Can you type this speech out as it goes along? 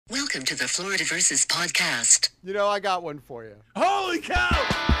Welcome to the Florida Versus podcast. You know, I got one for you. Holy cow!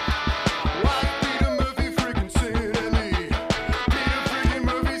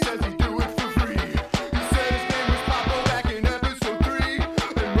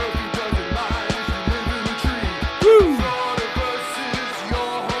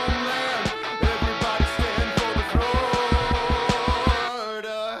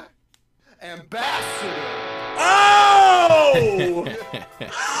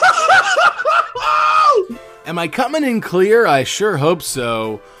 Am I coming in clear? I sure hope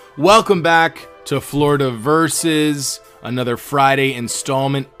so. Welcome back to Florida Versus, another Friday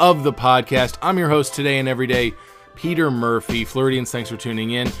installment of the podcast. I'm your host today and every day, Peter Murphy. Floridians, thanks for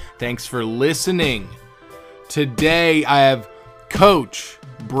tuning in. Thanks for listening. Today, I have Coach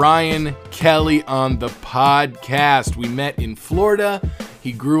Brian Kelly on the podcast. We met in Florida.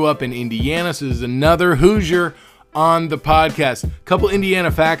 He grew up in Indiana, so this is another Hoosier on the podcast. Couple Indiana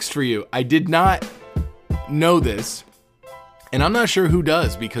facts for you. I did not know this, and I'm not sure who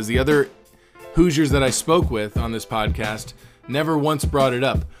does, because the other Hoosiers that I spoke with on this podcast never once brought it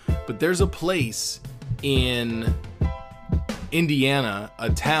up. But there's a place in Indiana, a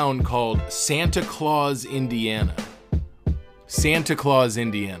town called Santa Claus, Indiana. Santa Claus,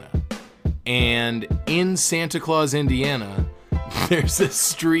 Indiana. And in Santa Claus, Indiana, there's a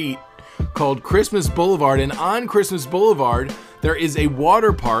street called Christmas Boulevard, and on Christmas Boulevard, there is a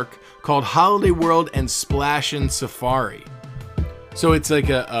water park called Holiday World and Splashin' Safari. So it's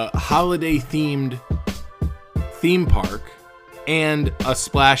like a holiday-themed theme park and a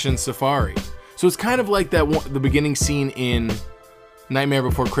Splashin' Safari. So it's kind of like the beginning scene in Nightmare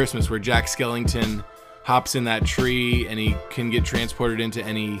Before Christmas, where Jack Skellington hops in that tree and he can get transported into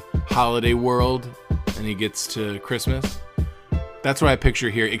any holiday world and he gets to Christmas. That's what I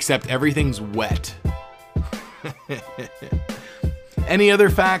picture here, except everything's wet. Any other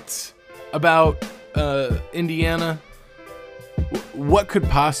facts about Indiana? What could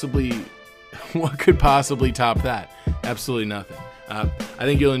possibly top that? Absolutely nothing. I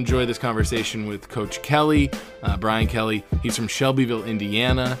think you'll enjoy this conversation with Coach Kelly, Brian Kelly. He's from Shelbyville,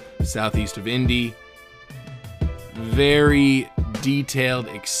 Indiana, southeast of Indy. Very detailed,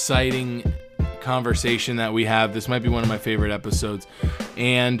 exciting conversation that we have. This might be one of my favorite episodes,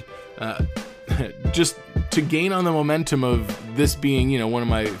 and just to gain on the momentum of this being, one of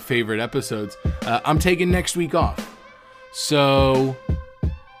my favorite episodes, I'm taking next week off. So,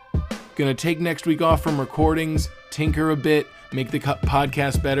 gonna take next week off from recordings, tinker a bit, make the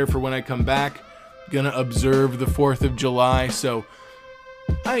podcast better for when I come back. Gonna observe the 4th of July, so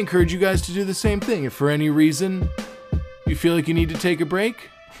I encourage you guys to do the same thing. If for any reason you feel like you need to take a break,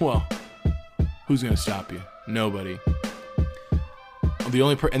 well, who's gonna stop you? Nobody. The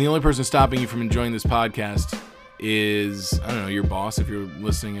only person stopping you from enjoying this podcast is, I don't know, your boss if you're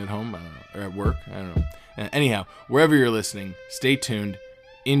listening at home or at work. I don't know. Anyhow, wherever you're listening, stay tuned,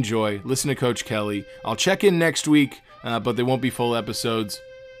 enjoy, listen to Coach Kelly. I'll check in next week, but there won't be full episodes.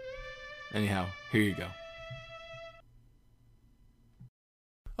 Anyhow, here you go.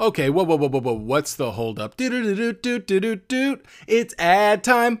 Okay, whoa, what's the hold up? It's ad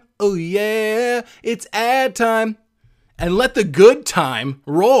time. Oh yeah, it's ad time. And let the good time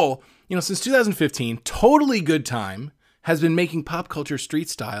roll. Since 2015, Totally Good Time has been making pop culture street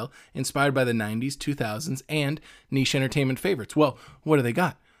style inspired by the 90s, 2000s, and niche entertainment favorites. Well, what do they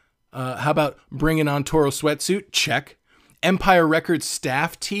got? How about Bringing On Toro Sweatsuit? Check. Empire Records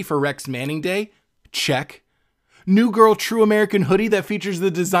staff tee for Rex Manning Day? Check. New Girl True American hoodie that features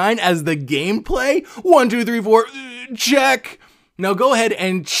the design as the gameplay? 1, 2, 3, 4, check. Now go ahead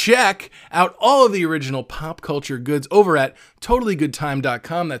and check out all of the original pop culture goods over at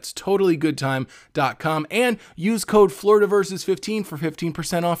TotallyGoodTime.com. That's TotallyGoodTime.com. And use code FloridaVersus15 for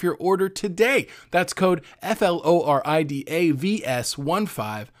 15% off your order today. That's code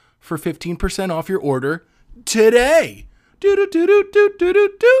FLORIDAVS15 for 15% off your order today.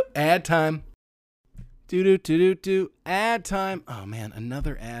 Ad time. Ad time. Oh man,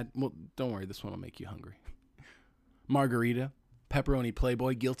 another ad. Well, don't worry, this one will make you hungry. Margarita. Pepperoni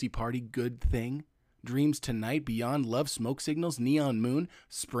Playboy, Guilty Party, Good Thing, Dreams Tonight, Beyond Love, Smoke Signals, Neon Moon,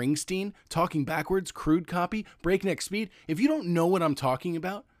 Springsteen, Talking Backwards, Crude Copy, Breakneck Speed. If you don't know what I'm talking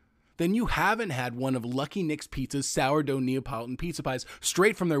about, then you haven't had one of Lucky Nick's Pizza's sourdough Neapolitan pizza pies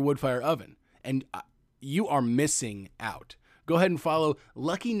straight from their wood-fire oven. And you are missing out. Go ahead and follow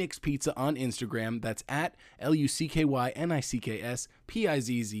Lucky Nick's Pizza on Instagram. That's at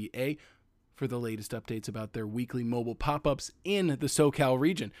LuckyNickspizza for the latest updates about their weekly mobile pop-ups in the SoCal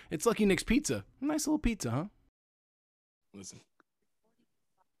region. It's Lucky Nick's Pizza. Nice little pizza, huh? Listen.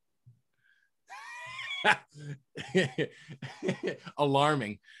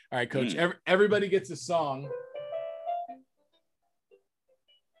 Alarming. All right, coach. Everybody gets a song.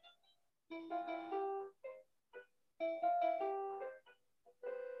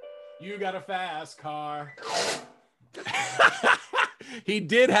 You got a fast car. He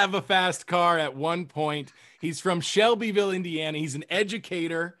did have a fast car at one point. He's from Shelbyville, Indiana. He's an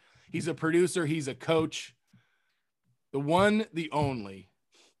educator. He's a producer. He's a coach. The one, the only,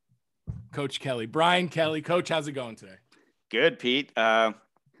 Coach Kelly. Brian Kelly. Coach, how's it going today? Good, Pete. Allow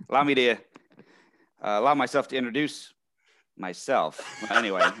myself to introduce myself. Well,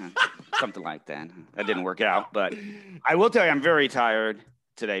 anyway, something like that. That didn't work out, but I will tell you I'm very tired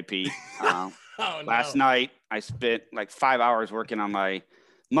today, Pete. Last night, I spent like 5 hours working on my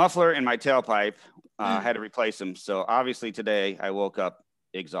muffler and my tailpipe. Had to replace them. So obviously today I woke up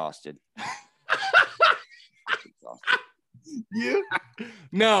exhausted. You?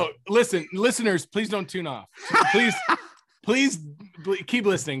 No, listen, listeners, please don't tune off. Please keep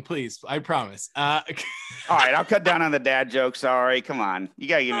listening, please. I promise. All right, I'll cut down on the dad joke. Sorry. Come on. You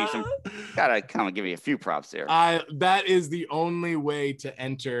got to give me gotta come and give me a few props there. That is the only way to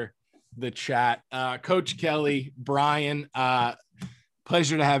enter the chat. Coach Kelly, Brian,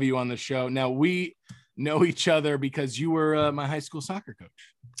 pleasure to have you on the show. Now, we know each other because you were my high school soccer coach.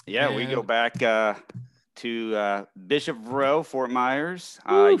 Yeah, we go back to Bishop Verot, Fort Myers.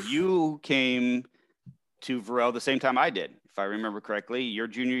 You came to Verot the same time I did, if I remember correctly. Your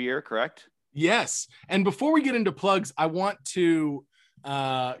junior year, correct? Yes. And before we get into plugs, I want to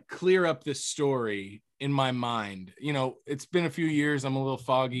clear up this story in my mind. You know, it's been a few years. I'm a little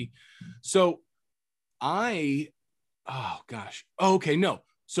foggy. So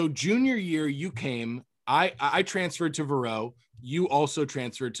So junior year, you came. I transferred to Verot. You also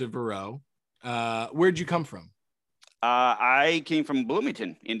transferred to Verot. Where'd you come from? I came from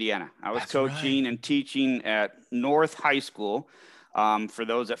Bloomington, Indiana. I was coaching and teaching at North High School. For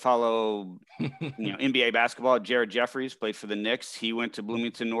those that follow, NBA basketball, Jared Jeffries played for the Knicks. He went to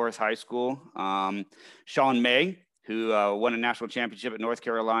Bloomington North High School. Sean May, who won a national championship at North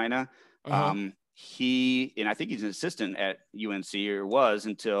Carolina. He, and I think he's an assistant at UNC, or was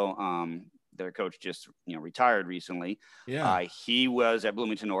until their coach just retired recently. He was at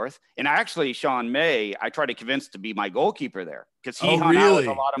Bloomington North, and actually Sean May, I tried to convince to be my goalkeeper there because he hung out with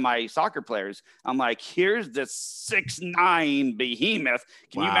a lot of my soccer players. I'm like, here's this 6'9" behemoth.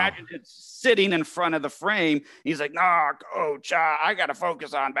 Can you imagine it sitting in front of the frame? He's like, no, coach, I got to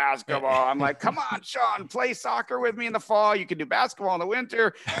focus on basketball. I'm like, come on, Sean, play soccer with me in the fall. You can do basketball in the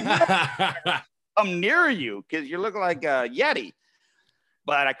winter. I'm near you because you look like a Yeti.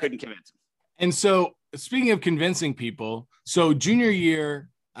 But I couldn't convince him. And so, speaking of convincing people, so junior year,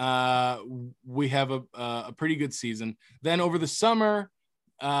 we have a pretty good season. Then over the summer,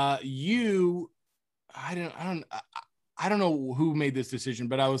 I don't know who made this decision,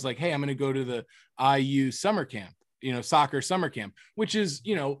 but I was like, hey, I'm going to go to the IU summer camp, soccer summer camp, which is,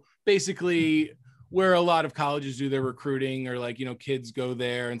 basically where a lot of colleges do their recruiting, or like, kids go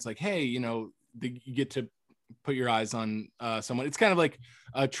there and it's like, hey, you get to put your eyes on someone. It's kind of like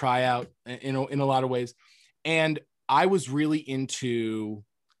a tryout in a lot of ways. And I was really into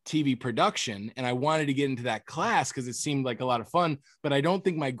TV production and I wanted to get into that class because it seemed like a lot of fun, but I don't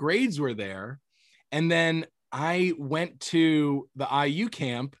think my grades were there. And then I went to the IU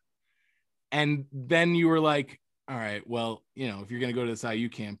camp, and then you were like, all right, well, if you're going to go to this IU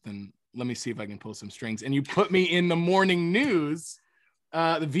camp, then let me see if I can pull some strings. And you put me in the morning news,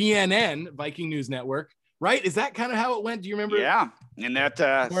 the VNN, Viking News Network. Right? Is that kind of how it went? Do you remember? Yeah. And that,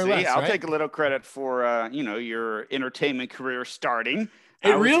 I'll take a little credit for, your entertainment career starting.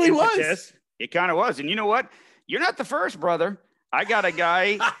 It really was. It kind of was. And you know what? You're not the first, brother. I got a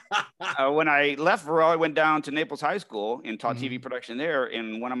guy, when I left Verot, I went down to Naples High School and taught TV production there.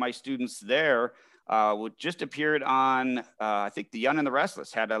 And one of my students there just appeared on, I think, The Young and the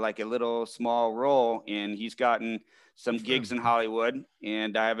Restless, had a little small role, and he's gotten some gigs in Hollywood.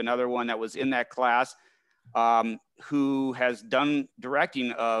 And I have another one that was in that class, who has done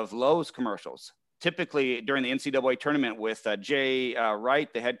directing of Lowe's commercials, typically during the NCAA tournament with Jay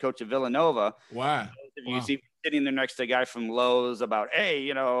Wright, the head coach of Villanova. Wow. You see sitting there next to a guy from Lowe's about,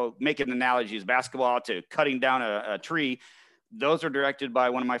 hey, making analogies, basketball to cutting down a tree. Those are directed by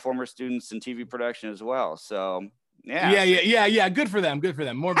one of my former students in TV production as well. So, yeah. Good for them.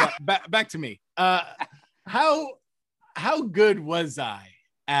 More back to me. How good was I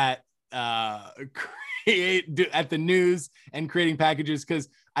at at the news and creating packages? Because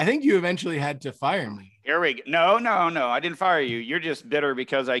I think you eventually had to fire me. Here we go. No, I didn't fire you. You're just bitter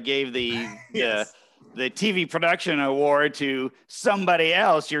because I gave the the TV production award to somebody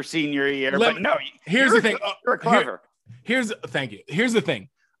else your senior year. But no, here's the thing. You're clever. Thank you. Here's the thing.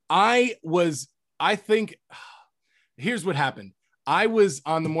 Here's what happened. I was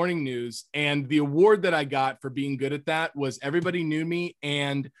on the morning news, and the award that I got for being good at that was everybody knew me,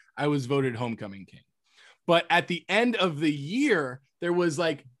 and I was voted homecoming king. But at the end of the year, there was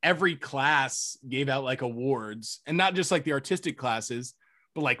like every class gave out like awards, and not just like the artistic classes,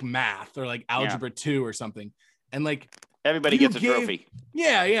 but like math or like algebra 2 or something. And like everybody gets a trophy.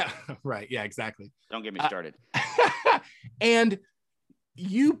 Yeah. Right. Yeah, exactly. Don't get me started. And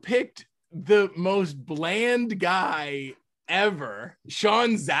you picked the most bland guy ever,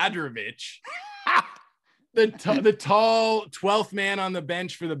 Sean Zadrovich, the tall 12th man on the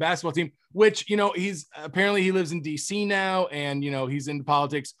bench for the basketball team, which, you know, he lives in DC now, and, you know, he's into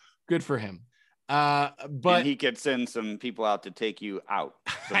politics. Good for him. But and he could send some people out to take you out.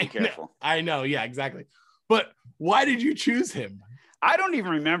 So be careful. I know. Yeah, exactly. But why did you choose him? I don't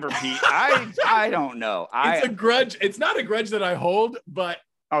even remember, Pete. I don't know. It's a grudge. It's not a grudge that I hold, but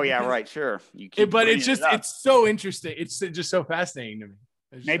oh yeah, right, sure. But it's so interesting. It's just so fascinating to me.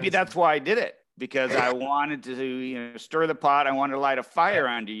 Maybe that's why I did it, because I wanted to, stir the pot. I wanted to light a fire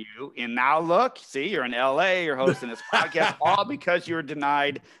under you. And now look, see, you're in LA. You're hosting this podcast, all because you were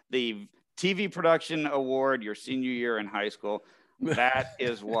denied the TV production award your senior year in high school. That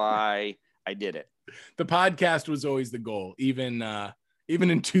is why I did it. The podcast was always the goal, even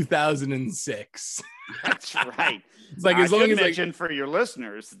in 2006. That's right. It's like, as long as mention for your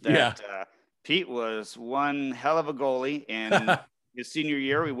listeners that Pete was one hell of a goalie, and his senior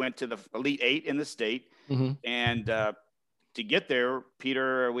year we went to the Elite Eight in the state, and to get there,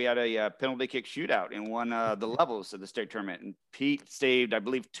 Peter, we had a penalty kick shootout in one of the levels of the state tournament, and Pete saved, I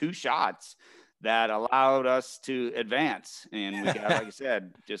believe, 2 shots that allowed us to advance. And we got, like I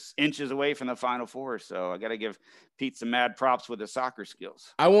said, just inches away from the Final Four. So I got to give Pete some mad props with his soccer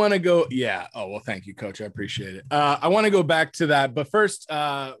skills. I want to go. Yeah. Oh, well, thank you, Coach. I appreciate it. I want to go back to that. But first,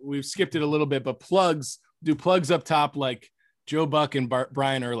 we've skipped it a little bit, but plugs up top like Joe Buck and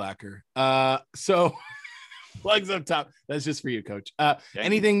Brian Urlacher. So plugs up top. That's just for you, Coach.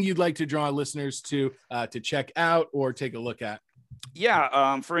 Anything you'd like to draw listeners to check out or take a look at?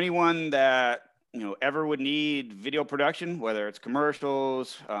 Yeah. For anyone that, ever would need video production, whether it's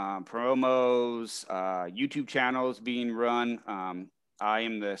commercials, promos, YouTube channels being run. I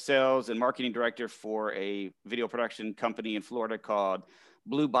am the sales and marketing director for a video production company in Florida called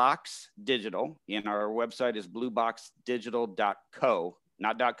Blue Box Digital. And our website is blueboxdigital.co,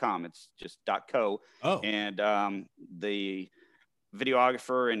 not .com. It's just .co. Oh. And the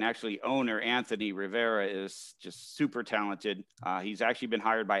videographer and actually owner, Anthony Rivera, is just super talented. He's actually been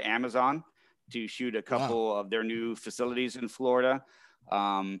hired by Amazon to shoot a couple of their new facilities in Florida.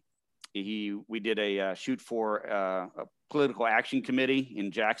 We did a shoot for a political action committee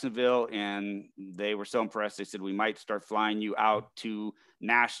in Jacksonville, and they were so impressed. They said, we might start flying you out to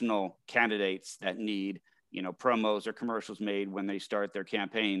national candidates that need, promos or commercials made when they start their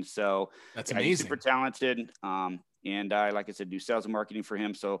campaigns. So that's amazing. He's super talented. And I, like I said, do sales and marketing for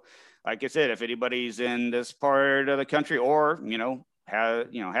him. So like I said, if anybody's in this part of the country or,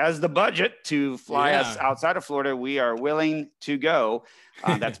 has the budget to fly us outside of Florida, we are willing to go.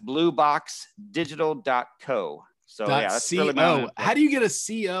 That's blueboxdigital.co. So that's really my How do you get a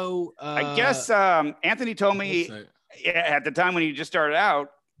CO? I guess Anthony told me at the time when he just started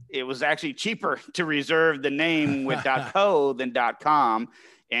out, it was actually cheaper to reserve the name with .co than .com.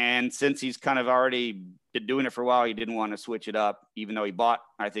 And since he's kind of already been doing it for a while, he didn't want to switch it up, even though he bought,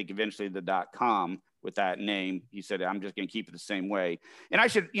 I think, eventually the .com with that name. He said, I'm just going to keep it the same way. And I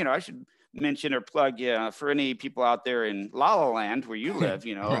should mention or plug for any people out there in La La Land where you live,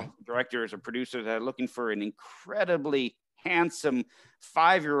 directors or producers that are looking for an incredibly handsome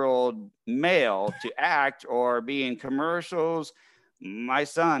 5-year-old male to act or be in commercials. My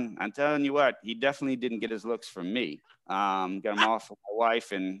son, I'm telling you what, he definitely didn't get his looks from me. Got him off of my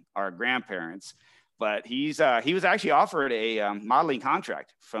wife and our grandparents. But he was actually offered a modeling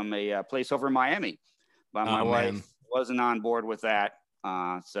contract from a place over in Miami. But my wife wasn't on board with that.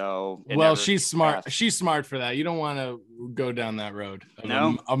 She's smart. She's smart for that. You don't want to go down that road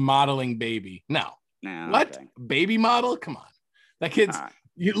of a modeling baby. No. What? Okay. Baby model? Come on. That kid's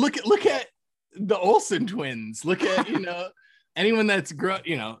you look at the Olsen twins. Look at, anyone that's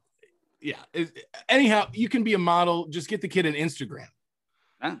anyhow, you can be a model. Just get the kid an Instagram.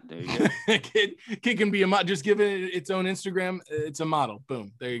 There you go. kid can be a model. Just give it its own Instagram. It's a model.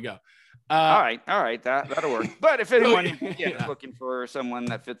 Boom. There you go. All right. That'll work. But if anyone is looking for someone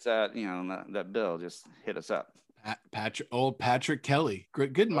that fits that, that bill, just hit us up. Patrick Kelly.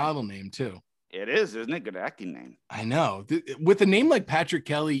 Good model name too. It is, isn't it? Good acting name. I know. With a name like Patrick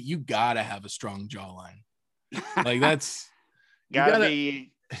Kelly, you gotta have a strong jawline. Like that's gotta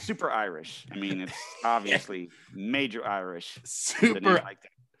be super Irish. I mean, it's obviously major Irish.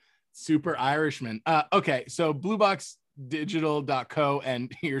 Super Irishman. Okay, so blueboxdigital.co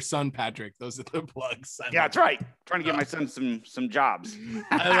and your son Patrick. Those are the plugs. Yeah, that's right. Trying to get my son some jobs.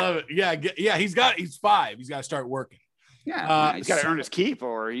 I love it. Yeah. He's 5. He's got to start working. Yeah, he's got to earn his keep,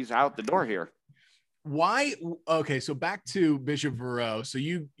 or he's out the door here. Why? Okay, so back to Bishop Verot. So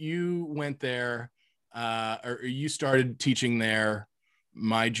you went there, or you started teaching there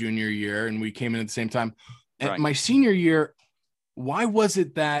my junior year, and we came in at the same time. And my senior year, why was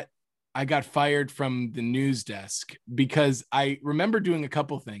it that I got fired from the news desk? Because I remember doing a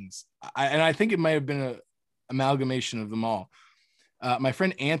couple things, and I think it might have been an amalgamation of them all. My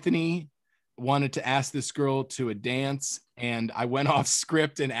friend Anthony wanted to ask this girl to a dance, and I went off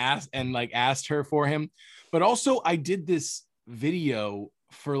script and asked her for him. But also I did this video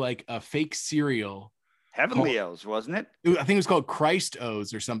for like a fake cereal. Heavenly O's, wasn't it? I think it was called Christ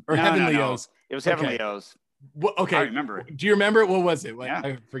O's or something, or Heavenly O's. It was Heavenly O's. Well, okay. I remember it. Do you remember it? What was it? Yeah.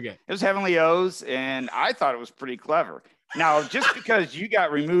 I forget. It was Heavenly O's, and I thought it was pretty clever. Now, just because you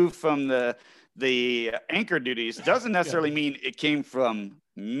got removed from the anchor duties doesn't necessarily mean it came from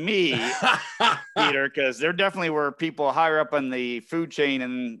me, Peter, because there definitely were people higher up on the food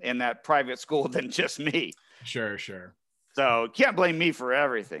chain in that private school than just me. Sure. So can't blame me for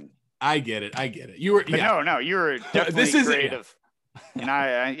everything. I get it. You were, no, you were definitely creative.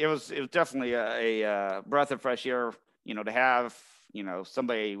 And it was definitely a breath of fresh air, to have,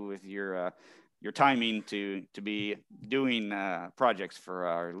 somebody with your timing to be doing projects for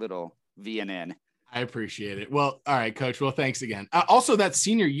our little VNN. I appreciate it. Well, all right, Coach. Well, thanks again. Also, that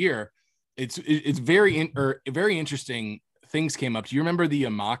senior year, it's very interesting things came up. Do you remember the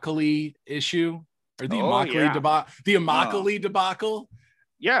Immokalee issue or the Immokalee debacle? The Immokalee debacle.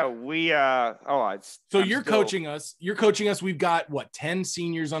 Yeah, we you're coaching us. We've got 10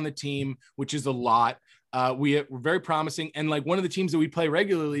 seniors on the team, which is a lot. We're very promising. And like one of the teams that we play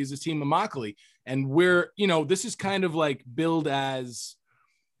regularly is this team Immokalee. And we're, this is kind of like billed as,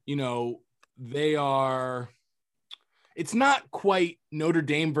 they are, it's not quite Notre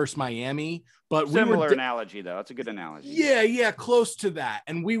Dame versus Miami, but similar analogy though. It's a good analogy. Yeah, close to that.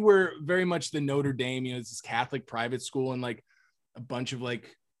 And we were very much the Notre Dame, it's this Catholic private school, and like a bunch of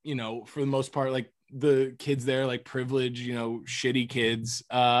like, for the most part, like the kids there, like privileged, shitty kids.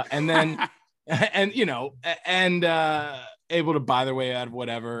 And then, able to buy their way out of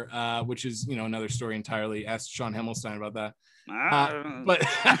whatever, which is, another story entirely. Ask Sean Himmelstein about that. But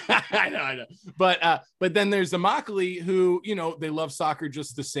I know. But then there's the Immokalee who, they love soccer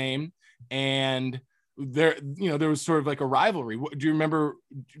just the same. And there was sort of like a rivalry. Do you remember?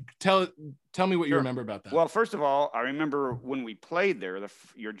 Tell me what you remember about that. Well, first of all, I remember when we played there,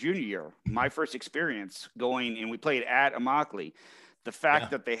 your junior year, my first experience going, and we played at Immokalee. The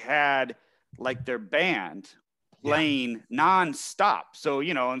fact that they had like their band playing nonstop. So,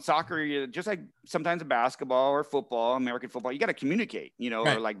 in soccer, just like sometimes in basketball or football, American football, you got to communicate,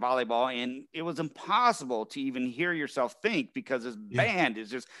 or like volleyball. And it was impossible to even hear yourself think because this band is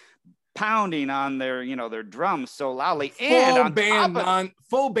just pounding on their, their drums so loudly. Full band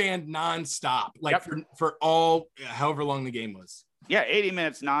nonstop, like for all, however long the game was. Yeah. 80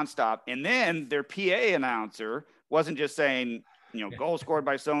 minutes nonstop. And then their PA announcer wasn't just saying, goal scored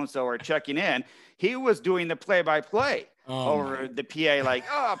by so-and-so or checking in. He was doing the play-by-play over the PA, like,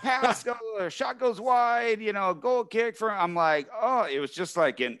 pass, shot goes wide, goal kick for, I'm like, it was just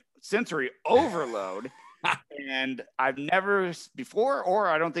like a sensory overload. And I've never before, or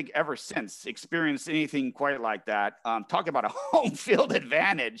I don't think ever since, experienced anything quite like that. Talk about a home field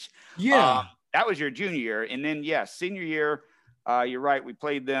advantage. Yeah. That was your junior year. And then, senior year, you're right. We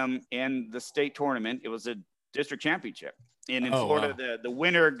played them in the state tournament. It was a district championship. And in Florida, the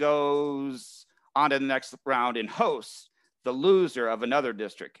winner goes on to the next round and hosts the loser of another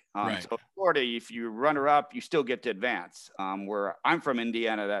district. So in Florida, if you runner up, you still get to advance. Where I'm from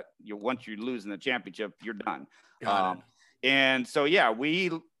Indiana, that once you lose in the championship, you're done. And so,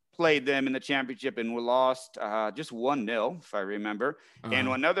 we played them in the championship and we lost just 1-0, if I remember. And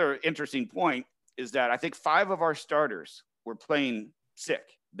another interesting point is that I think 5 of our starters were playing sick.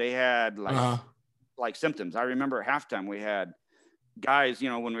 They had like symptoms. I remember at halftime we had guys,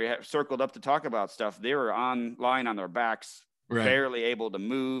 when we circled up to talk about stuff, they were lying on their backs, barely able to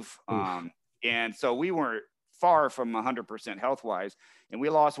move. And so we weren't far from 100% health wise, and we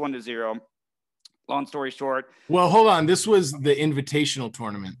lost 1-0. Long story short. Well, hold on. This was the invitational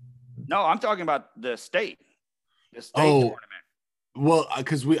tournament. No, I'm talking about the state tournament. Well,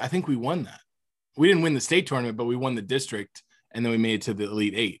 because I think we won that. We didn't win the state tournament, but we won the district, and then we made it to the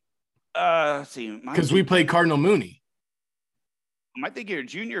Elite Eight. Let's see, because we played Cardinal Mooney. I think you're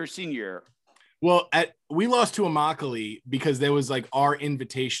junior or senior. Well, we lost to Immokalee because there was like our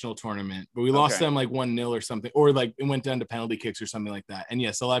invitational tournament, but we lost them like 1-0 or something, or like it went down to penalty kicks or something like that. And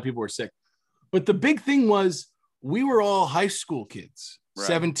yes, a lot of people were sick. But the big thing was we were all high school kids, right.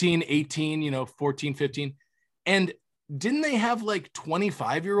 17, 18, 14, 15. And didn't they have like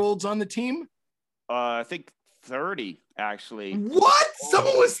 25-year-olds on the team? I think 30, actually. What?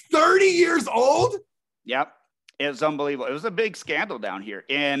 Someone was 30 years old? Yep. It was unbelievable. It was a big scandal down here.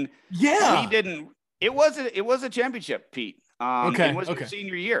 And yeah, it was a championship, Pete. It was your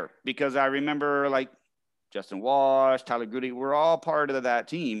senior year, because I remember like Justin Walsh, Tyler Goody, we're all part of that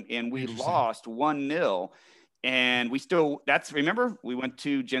team, and we lost 1-0. And remember, we went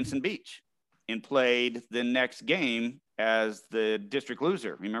to Jensen Beach and played the next game as the district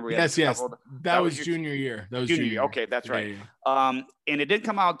loser. Remember? Yes. That was junior year. That was junior year. Okay, that's right. Yeah. And it didn't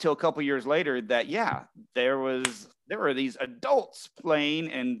come out till a couple years later that, there were these adults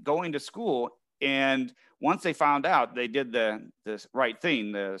playing and going to school. And once they found out, they did the right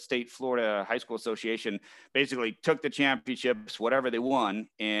thing. The State Florida High School Association basically took the championships, whatever they won,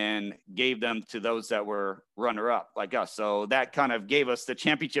 and gave them to those that were runner-up like us. So that kind of gave us the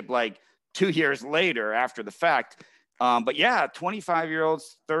championship like 2 years later after the fact. But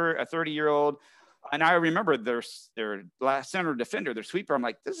 25-year-olds, a 30-year-old. And I remember their last center defender, their sweeper. I'm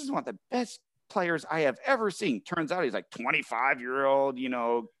like, this is one of the best players I have ever seen. Turns out he's like 25-year-old,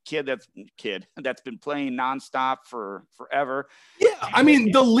 kid that's been playing nonstop for forever. Yeah. I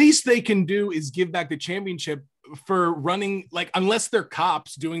mean, the least they can do is give back the championship for running, like, unless they're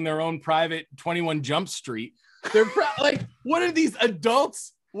cops doing their own private 21 Jump Street. They're like, what are these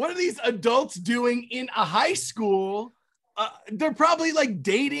adults? What are these adults doing in a high school? They're probably like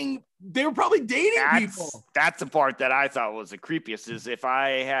dating. They were probably dating people. That's the part that I thought was the creepiest, is if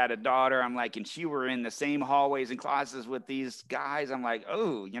I had a daughter, I'm like, and she were in the same hallways and classes with these guys, I'm like,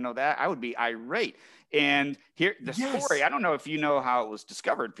 oh, that I would be irate. And here, the story, I don't know if you know how it was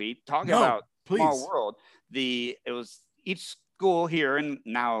discovered, Pete. Talking about small world. It was each school here and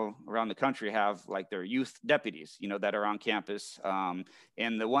now around the country have like their youth deputies, that are on campus.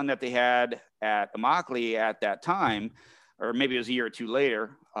 And the one that they had at Immokalee at that time, or maybe it was a year or two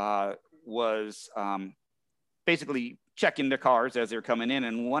later, was basically checking the cars as they're coming in.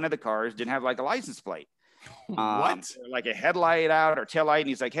 And one of the cars didn't have like a license plate. What? Like a headlight out or tail light. And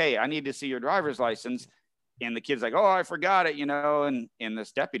he's like, hey, I need to see your driver's license. And the kid's like, oh, I forgot it, and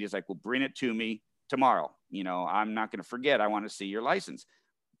this deputy's like, well, bring it to me tomorrow. I'm not going to forget. I want to see your license.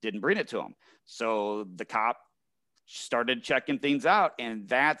 Didn't bring it to him. So the cop started checking things out. And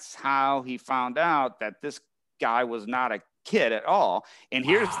that's how he found out that this guy was not a kid at all. And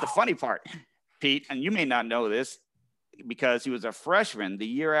here's the funny part, Pete, and you may not know this because he was a freshman the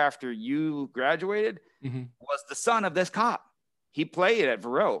year after you graduated, was the son of this cop. He played at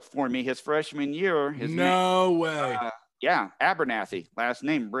Vero for me his freshman year. No way. Abernathy, last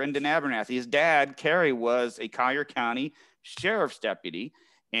name Brendan Abernathy. His dad, Kerry, was a Collier County sheriff's deputy,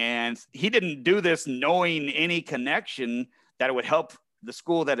 and he didn't do this knowing any connection that it would help the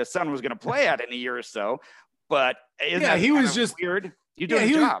school that his son was going to play at in a year or so. But he was just weird. You doing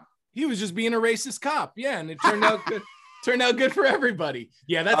a job. He was just being a racist cop. Yeah, and it turned out good. Turned out good for everybody.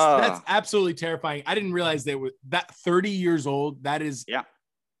 Yeah, that's absolutely terrifying. I didn't realize they were that 30 years old. That is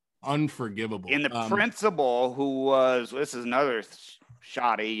unforgivable. And the principal, who was, this is another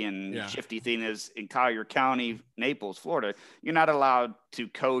shoddy and shifty thing, is in Collier County, Naples, Florida, you're not allowed to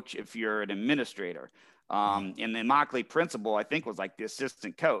coach if you're an administrator. And the Immokalee principal, I think, was like the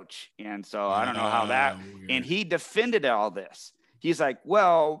assistant coach. And so I don't know how that, and he defended all this. He's like,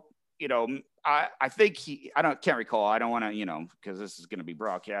 well, I think can't recall. I don't want to, because this is going to be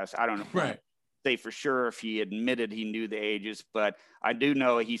broadcast. I don't know. Say for sure if he admitted he knew the ages, but I do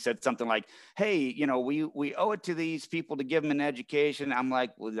know he said something like, hey, we owe it to these people to give them an education. I'm like,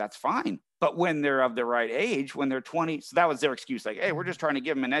 well, that's fine. But when they're of the right age, when they're 20, so that was their excuse. Like, hey, we're just trying to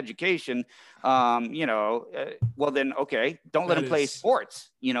give them an education. Well then, okay, don't let them play sports.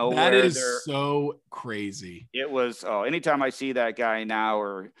 That is so crazy. It was, anytime I see that guy now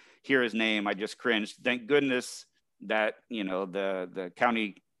or hear his name, I just cringe. Thank goodness that, the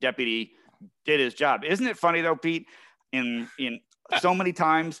county deputy did his job. Isn't it funny though, Pete, in so many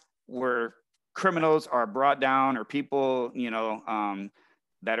times where criminals are brought down or people,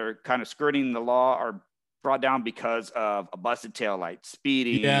 that are kind of skirting the law are brought down because of a busted taillight,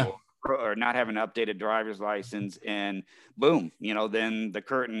 speeding, or not having an updated driver's license, and boom, then the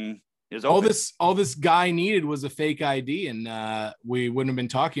curtain is open. All this guy needed was a fake ID, and we wouldn't have been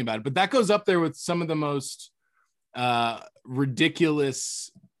talking about it. But that goes up there with some of the most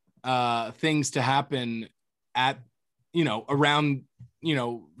ridiculous things to happen at, around,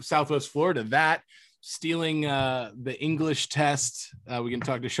 Southwest Florida. That stealing the English test. We can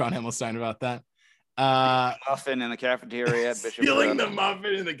talk to Sean Himmelstein about that. Muffin in the cafeteria at Bishop. Stealing the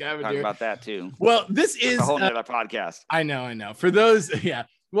muffin in the cafeteria. Talk about that too. Well, this is a whole nother podcast. I know. For those, yeah.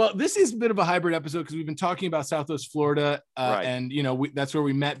 Well, this is a bit of a hybrid episode because we've been talking about Southwest Florida, right. And that's where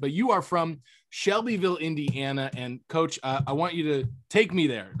we met. But you are from Shelbyville, Indiana, and Coach, I want you to take me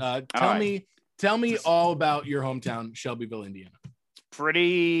there. Tell me all about your hometown, Shelbyville, Indiana.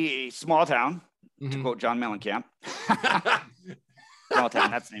 Pretty small town, to quote John Mellencamp. Small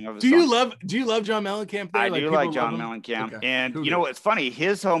town, that's the name of his song. Do you love John Mellencamp there? I do like John Mellencamp. Okay. And it's funny,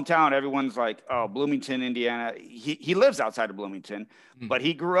 his hometown, everyone's like, oh, Bloomington, Indiana. He lives outside of Bloomington, but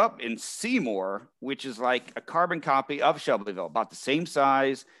he grew up in Seymour, which is like a carbon copy of Shelbyville, about the same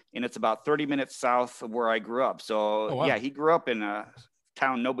size, and it's about 30 minutes south of where I grew up. So yeah, he grew up in a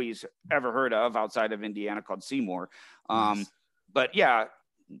town nobody's ever heard of outside of Indiana called Seymour. Nice. But yeah,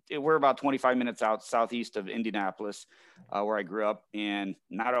 we're about 25 minutes out southeast of Indianapolis, where I grew up, and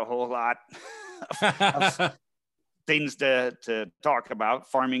not a whole lot of things to talk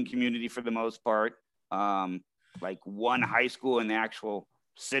about. Farming community for the most part. Like one high school in the actual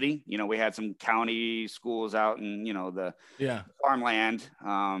city. We had some county schools out in, the farmland.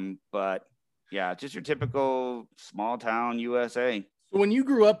 But yeah, just your typical small town USA. So when you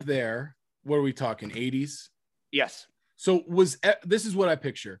grew up there, what are we talking, 80s? Yes. So this is what I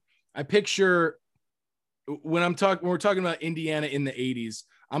picture. I picture when we're talking about Indiana in the 80s,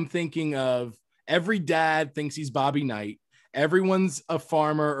 I'm thinking of every dad thinks he's Bobby Knight. Everyone's a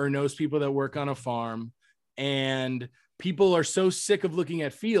farmer or knows people that work on a farm. And people are so sick of looking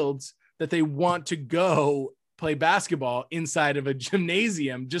at fields that they want to go play basketball inside of a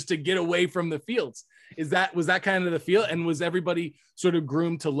gymnasium just to get away from the fields. Was that kind of the feel? And was everybody sort of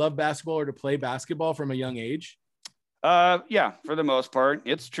groomed to love basketball or to play basketball from a young age? Yeah, for the most part,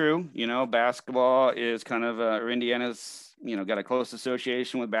 it's true. Basketball is kind of, Indiana's, got a close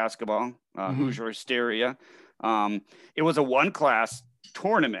association with basketball, Hoosier hysteria. It was a one-class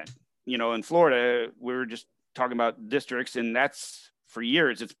tournament, in Florida. We were just talking about districts, and that's, for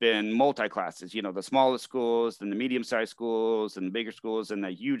years, it's been multi-classes, the smallest schools, then the medium-sized schools, and the bigger schools, and the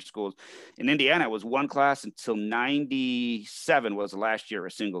huge schools. In Indiana, it was one class until 97 was the last year,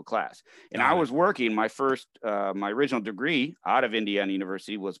 a single class. And I was working my original degree out of Indiana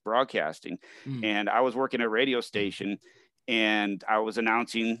University was broadcasting. And I was working at a radio station, and I was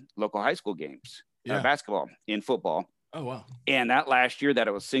announcing local high school games, basketball and football. Oh, wow. And that last year that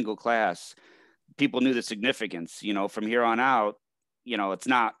it was single class, people knew the significance, from here on out. It's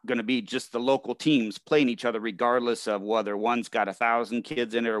not going to be just the local teams playing each other, regardless of whether one's got 1,000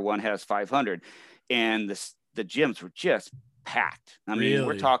 kids in it or one has 500. And the gyms were just packed. I mean,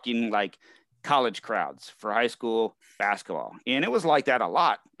 we're talking like college crowds for high school basketball. And it was like that a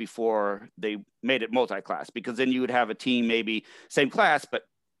lot before they made it multi-class, because then you would have a team, maybe same class, but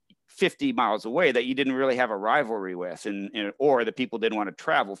 50 miles away that you didn't really have a rivalry with, or the people didn't want to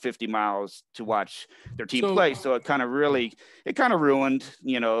travel 50 miles to watch their team play. So it kind of ruined,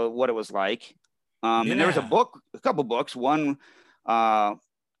 what it was like. And there was a couple books. One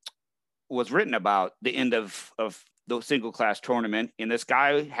was written about the end of the single class tournament. And this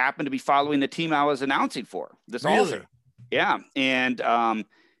guy happened to be following the team I was announcing for, this author. Yeah. And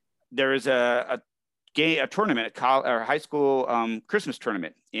there is a tournament, or high school Christmas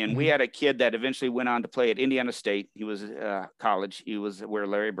tournament. And we had a kid that eventually went on to play at Indiana State. He was college. He was where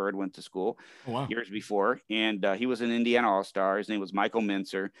Larry Bird went to school years before. And he was an Indiana All-Star. His name was Michael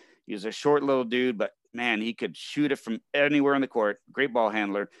Mincer. He was a short little dude, but man, he could shoot it from anywhere on the court. Great ball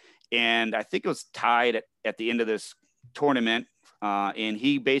handler. And I think it was tied at the end of this tournament. And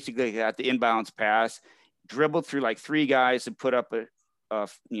he basically got the inbounds pass, dribbled through like three guys and put up a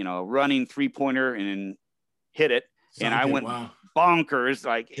running 3-pointer and hit it. And I went bonkers,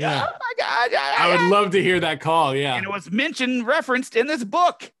 like, oh my God. I would love to hear that call. Yeah. And it was referenced in this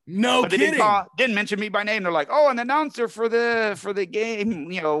book. No kidding. Didn't mention me by name. They're like, oh, an announcer for the game,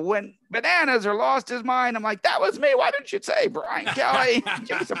 when Bananas or lost his mind. I'm like, that was me. Why didn't you say Brian Kelly?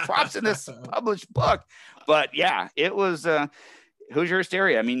 Give me some props in this published book. But yeah, it was, Hoosier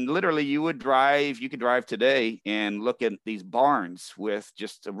hysteria. I mean, literally you could drive today and look at these barns with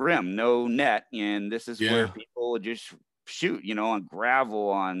just a rim, no net. And this is where people would just shoot, on gravel,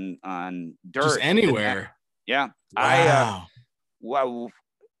 on dirt. Just anywhere. Yeah. Wow.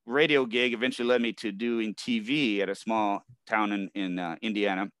 Radio gig eventually led me to doing TV at a small town in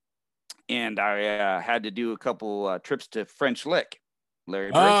Indiana. and I had to do a couple trips to French Lick.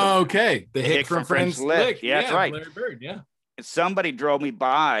 Larry Bird. Oh, okay. The Hick from French Lick. Yeah, that's right. Larry Bird, yeah. Somebody drove me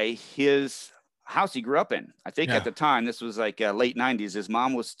by his house he grew up in. I think at the time, this was like late 90s. His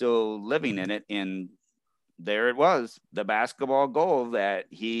mom was still living in it. And there it was, the basketball goal that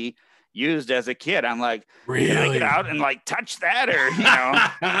he used as a kid. I'm like, really? Can I get out and like touch that? Or, you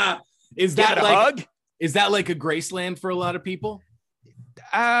know, is that a like hug? Is that like a Graceland for a lot of people?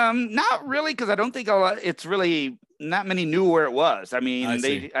 Not really, because I don't think it's really not many knew where it was. I mean,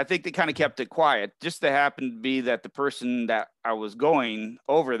 I think they kind of kept it quiet. Just to happen to be that the person that I was going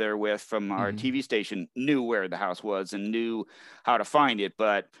over there with from our TV station knew where the house was and knew how to find it.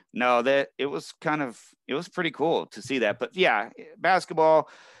 But no, it was pretty cool to see that. But yeah, basketball,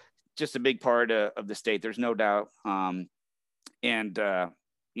 just a big part of the state. There's no doubt. And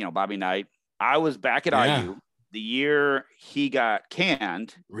you know, Bobby Knight. I was back at IU the year he got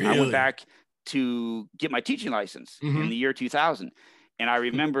canned. Really? I went back to get my teaching license in the year 2000. And I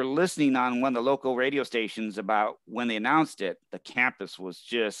remember listening on one of the local radio stations about when they announced it, the campus was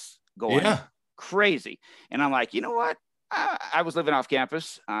just going crazy. And I'm like, you know what? I was living off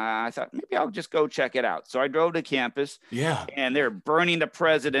campus. I thought maybe I'll just go check it out. So I drove to campus. Yeah. And they're burning the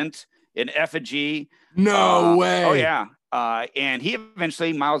president in effigy. No way. Oh, yeah. And he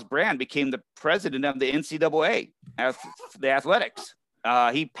eventually, Miles Brand, became the president of the NCAA, the athletics.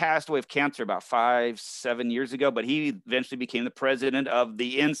 He passed away of cancer about 5-7 years ago, but he eventually became the president of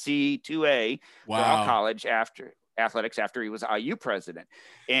the NC2A for all college athletics after he was IU president.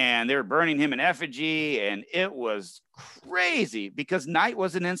 And they were burning him in effigy, and it was crazy because Knight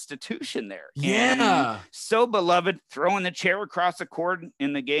was an institution there. Yeah. And so beloved, throwing the chair across the court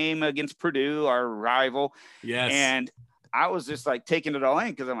in the game against Purdue, our rival. Yes. And I was just like taking it all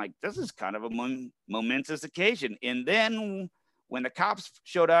in because I'm like, this is kind of a momentous occasion. And then when the cops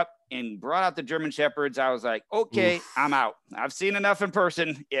showed up and brought out the German Shepherds, I was like, okay, I'm out. I've seen enough in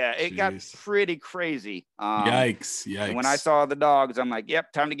person. Yeah, it got pretty crazy. Yikes. And when I saw the dogs, I'm like,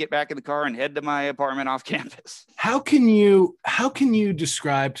 yep, time to get back in the car and head to my apartment off campus. How can you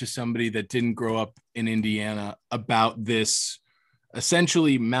describe to somebody that didn't grow up in Indiana about this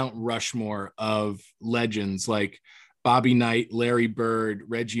essentially Mount Rushmore of legends like Bobby Knight, Larry Bird,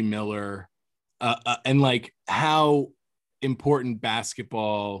 Reggie Miller, and like how important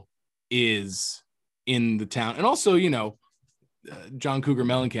basketball is in the town? And also, you know, John Cougar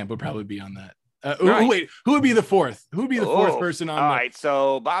Mellencamp would probably be on that. Wait, who would be the fourth? Who would be the fourth person on? All right,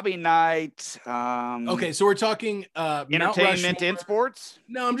 so Bobby Knight. Okay, so we're talking entertainment and sports.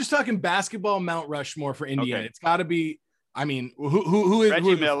 No, I'm just talking basketball. Mount Rushmore for Indiana. Okay. It's got to be. I mean, who is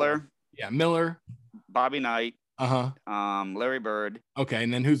Reggie Miller? Yeah, Miller. Bobby Knight. Larry Bird. Okay,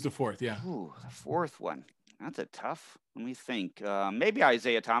 and then who's the fourth? Yeah. Ooh, the fourth one. That's a tough. Let me think. Maybe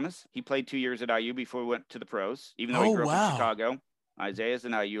Isaiah Thomas. He played 2 years at IU before he went to the pros, even though he grew up in Chicago. Isaiah's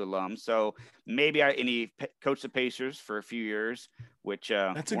an IU alum. So maybe he coached the Pacers for a few years, which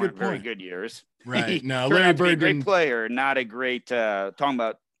that's a weren't good very good years. Right. No, Larry Bird, great player, not a great talking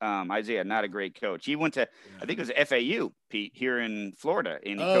about Isaiah, not a great coach. He went to, I think it was FAU, Pete, here in Florida,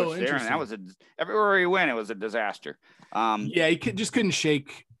 and he coached there. And that was everywhere he went, it was a disaster. He just couldn't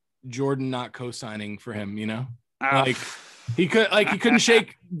shake Jordan not co-signing for him, you know? Like he couldn't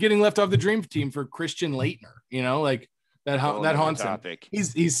shake getting left off the dream team for Christian Laettner, you know, like that haunts him.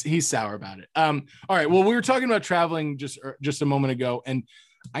 He's sour about it. All right. Well, we were talking about traveling just a moment ago, and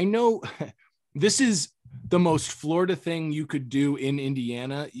I know this is the most Florida thing you could do in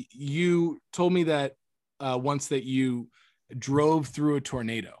Indiana. You told me that once that you drove through a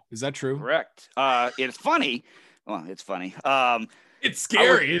tornado. Is that true? Correct. It's funny. Well, it's funny. It's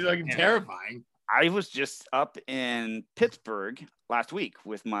scary. It's like terrifying. I was just up in Pittsburgh last week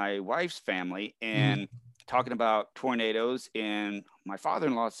with my wife's family and talking about tornadoes. And my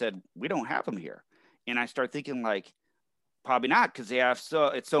father-in-law said, we don't have them here. And I start thinking like, probably not, because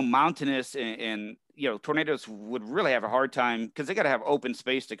it's so mountainous and you know, tornadoes would really have a hard time because they got to have open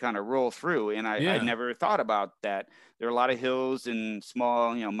space to kind of roll through. And I never thought about that. There are a lot of hills and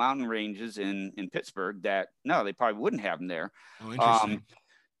small, you know, mountain ranges in Pittsburgh that they probably wouldn't have them there. Oh, interesting.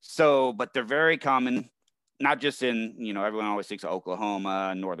 But they're very common, not just in, you know, everyone always thinks of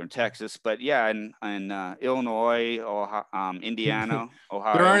Oklahoma, northern Texas, but yeah, in Illinois, Ohio, Indiana,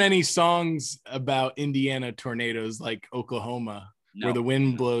 Ohio. There aren't any songs about Indiana tornadoes like Oklahoma, where the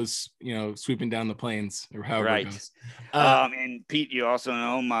wind blows, you know, sweeping down the plains or however it goes. And Pete, you also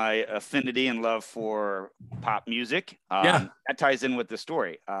know my affinity and love for pop music. That ties in with the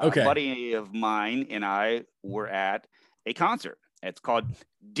story. A buddy of mine and I were at a concert. It's called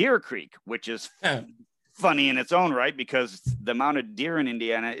Deer Creek, which is funny in its own right because the amount of deer in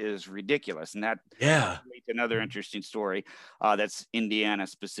Indiana is ridiculous. And that leads to another interesting story that's Indiana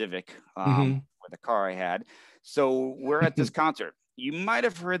specific with a car I had. So we're at this concert. You might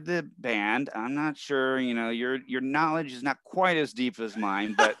have heard the band. I'm not sure, you know, your knowledge is not quite as deep as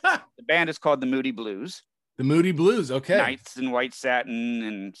mine, but the band is called the Moody Blues. The Moody Blues, okay. Nights in White Satin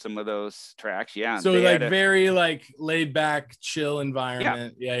and some of those tracks, yeah. So like very like laid back, chill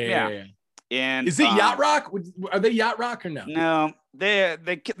environment. Yeah. And is it yacht rock? Are they yacht rock or no? No, they're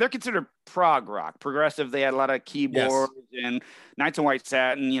considered prog rock, progressive. They had a lot of keyboards and Nights in White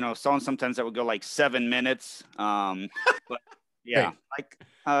Satin. You know, songs sometimes that would go like 7 minutes. But yeah, like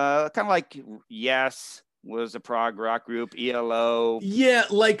kind of like Yes was a prog rock group. ELO. Yeah,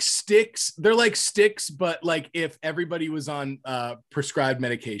 like Styx. They're like Styx, but like if everybody was on prescribed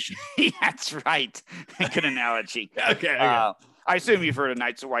medication. That's right. Good analogy. Okay. I assume you've heard of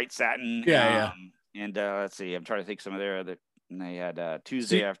Nights of White Satin. Yeah. And let's see, I'm trying to think some of their other. And they had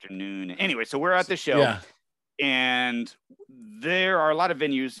Tuesday afternoon. Anyway, so we're at the show, and there are a lot of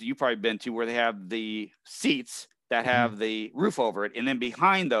venues you've probably been to where they have the seats that have the roof over it, and then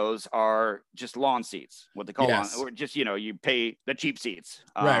behind those are just lawn seats, what they call lawn, or just, you know, you pay the cheap seats.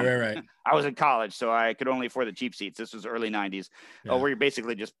 Right. I was in college, so I could only afford the cheap seats. This was early 90s, where you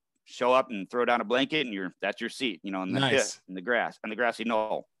basically just show up and throw down a blanket and that's your seat, you know, in the pit, in the grass, on the grassy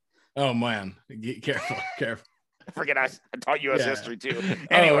knoll. Oh man, careful. I forget I taught U.S. history too.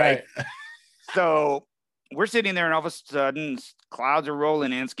 Anyway, so we're sitting there and all of a sudden clouds are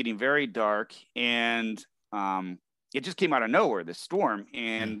rolling in, it's getting very dark, and it just came out of nowhere, this storm.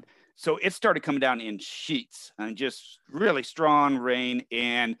 And so it started coming down in sheets and just really strong rain.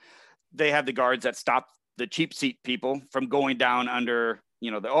 And they had the guards that stopped the cheap seat people from going down under,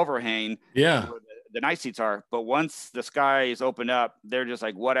 you know, the overhang where the nice seats are. But once the skies opened up, they're just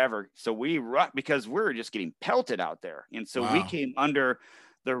like, whatever. So we because we were just getting pelted out there. And so we came under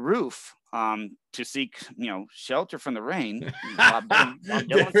the roof to seek, you know, shelter from the rain. Bob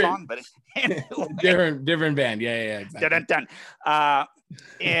Dylan song, but anyway. different band. Yeah, exactly.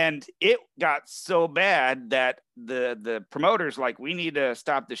 And it got so bad that the promoters like, we need to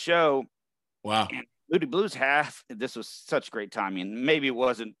stop the show. Wow. And Moody Blues this was such great timing. Maybe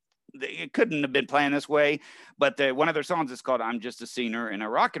it couldn't have been planned this way, but one of their songs is called "I'm Just a Singer in a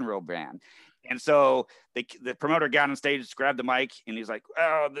Rock and Roll Band." And so the promoter got on stage, grabbed the mic, and he's like,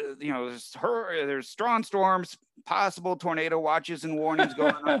 "Oh, you know, there's strong storms, possible tornado watches and warnings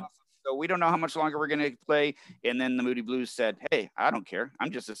going on. So we don't know how much longer we're going to play." And then the Moody Blues said, "Hey, I don't care.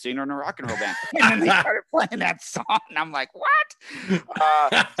 I'm just a singer in a rock and roll band." And then they started playing that song. And I'm like, what? So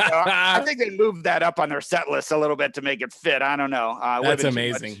I think they moved that up on their set list a little bit to make it fit. I don't know. That's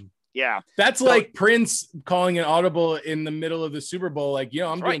amazing. Yeah. That's like Prince calling an audible in the middle of the Super Bowl. Like,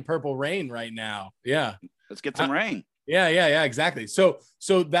 I'm doing Purple Rain right now. Yeah. Let's get some rain. Yeah, exactly. So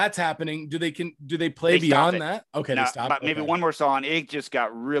that's happening. Do they play beyond that? Okay, no, they stop. But maybe one more song. It just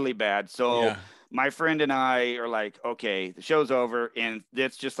got really bad. So my friend and I are like, okay, the show's over, and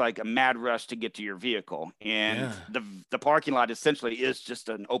it's just like a mad rush to get to your vehicle. And the parking lot essentially is just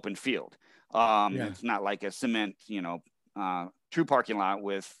an open field. It's not like a cement, true parking lot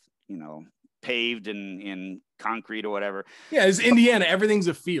with, paved and concrete or whatever. Yeah, it's Indiana. Everything's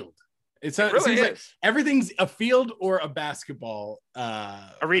a field. It seems like everything's a field or a basketball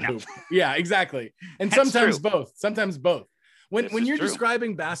arena. Hoop. Yeah, exactly. And sometimes both. When you're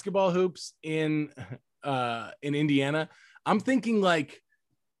describing basketball hoops in Indiana, I'm thinking like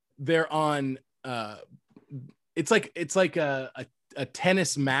they're on it's like a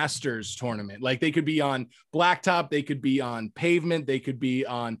tennis masters tournament. Like they could be on blacktop, they could be on pavement, they could be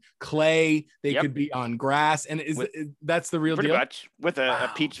on clay, they could be on grass. And that's the real deal? Pretty much with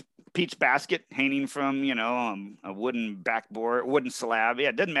a peach basket hanging from, a wooden backboard, wooden slab. Yeah,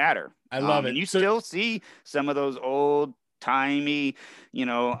 it doesn't matter. I love it. And you still see some of those old timey,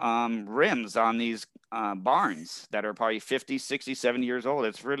 rims on these barns that are probably 50, 60, 70 years old.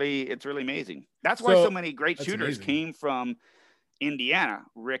 It's really amazing. That's why so many great shooters came from Indiana.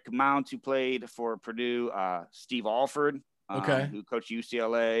 Rick Mounts, who played for Purdue, Steve Alford, who coached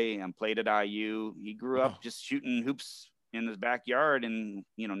UCLA and played at IU. He grew up just shooting hoops in his backyard and,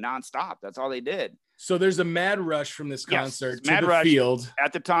 nonstop. That's all they did. So there's a mad rush from this concert to the field.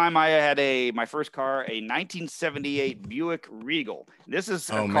 At the time, I had my first car, a 1978 Buick Regal. This is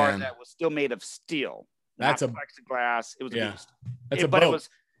a car that was still made of steel. That's not plexiglass. It was a beast. That's a boat.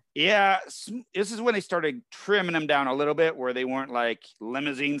 This is when they started trimming them down a little bit, where they weren't like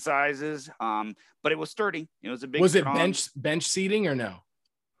limousine sizes. But it was sturdy. It was a big. Was it bench seating or no?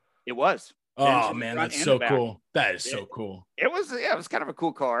 It was. Oh man, that's so cool. That is so cool. It was kind of a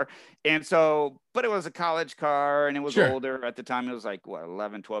cool car. And so, but it was a college car and it was older at the time. It was like, what,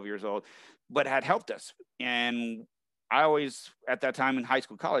 11, 12 years old, but had helped us. And I always, at that time in high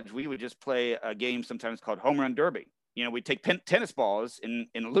school, college, we would just play a game sometimes called Home Run Derby. You know, we take tennis balls in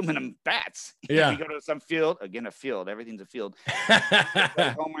aluminum bats. Yeah. We go to some field, again, a field, everything's a field.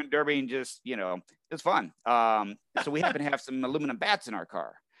 Home Run Derby and just, you know, it's fun. So we happen to have some aluminum bats in our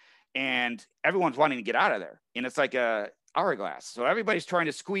car. And everyone's wanting to get out of there. And it's like a hourglass. So everybody's trying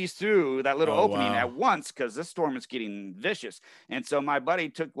to squeeze through that little opening at once because this storm is getting vicious. And so my buddy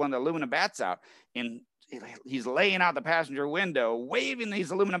took one of the aluminum bats out and he's laying out the passenger window, waving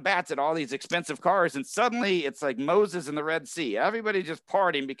these aluminum bats at all these expensive cars. And suddenly it's like Moses in the Red Sea. Everybody just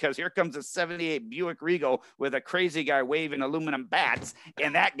partying because here comes a 78 Buick Regal with a crazy guy waving aluminum bats.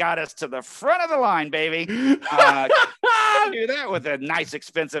 And that got us to the front of the line, baby. Do that with a nice,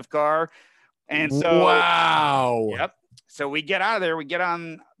 expensive car. And so, wow. Yep. So we get out of there. We get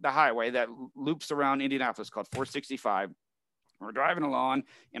on the highway that loops around Indianapolis called 465. We're driving along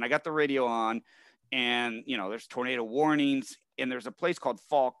and I got the radio on. And, you know, there's tornado warnings and there's a place called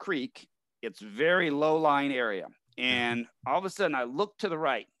Fall Creek. It's very low lying area. And all of a sudden I look to the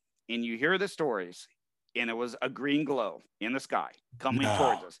right and you hear the stories and it was a green glow in the sky coming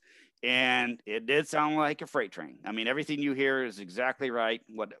towards us. And it did sound like a freight train. I mean, everything you hear is exactly right.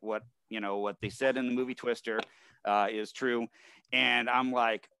 What they said in the movie Twister is true. And I'm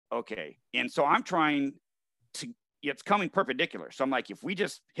like, okay. And so I'm trying to, it's coming perpendicular. So I'm like, if we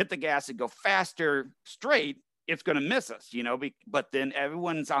just hit the gas and go faster straight, it's going to miss us, you know, but then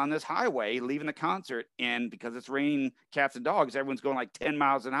everyone's on this highway leaving the concert. And because it's raining cats and dogs, everyone's going like 10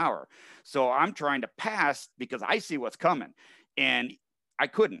 miles an hour. So I'm trying to pass because I see what's coming and I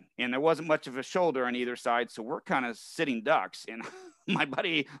couldn't. And there wasn't much of a shoulder on either side. So we're kind of sitting ducks. And my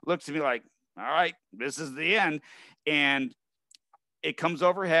buddy looks at me like, all right, this is the end. And it comes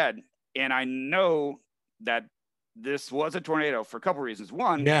overhead. And I know that this was a tornado for a couple of reasons.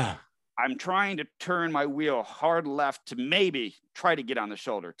 One, I'm trying to turn my wheel hard left to maybe try to get on the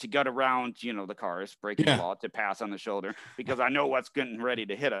shoulder, to get around, you know, the cars, breaking the law, to pass on the shoulder, because I know what's getting ready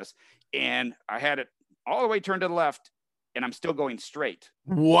to hit us. And I had it all the way turned to the left, and I'm still going straight.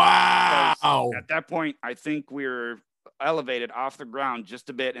 Wow. Because at that point, I think we were elevated off the ground just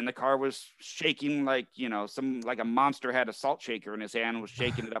a bit, and the car was shaking like, you know, like a monster had a salt shaker in his hand and was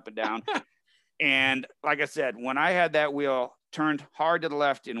shaking it up and down. And like I said, when I had that wheel turned hard to the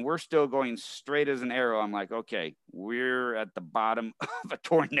left and we're still going straight as an arrow, I'm like, okay, we're at the bottom of a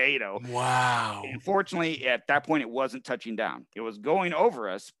tornado. Wow. And fortunately, at that point, it wasn't touching down. It was going over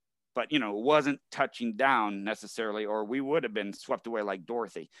us, but, you know, it wasn't touching down necessarily, or we would have been swept away like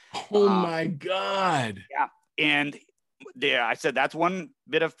Dorothy. Oh, my God. Yeah. And I said that's one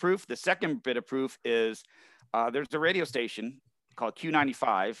bit of proof. The second bit of proof is there's a radio station called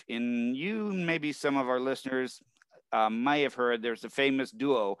Q95, and maybe some of our listeners may have heard there's a famous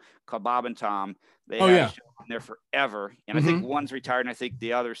duo called Bob and Tom. They had a show on there forever, and I think one's retired and I think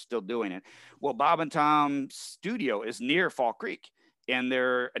the other's still doing it. Well, Bob and Tom's studio is near Fall Creek, and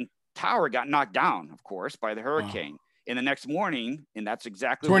their tower got knocked down, of course, by the hurricane. And the next morning, and that's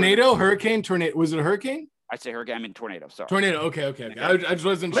exactly hurricane. Was it a hurricane? I say hurricane, I mean tornado. Sorry. Tornado. Okay. I just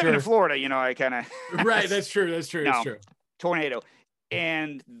wasn't sure. Living in Florida, you know, I kind of right. That's true. That's true. That's true. Tornado,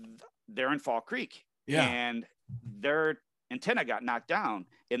 and they're in Fall Creek, and their antenna got knocked down.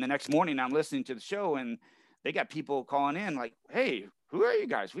 And the next morning, I'm listening to the show, and they got people calling in like, "Hey, who are you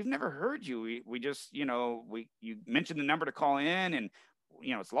guys? We've never heard you. We just, you know, you mentioned the number to call in, and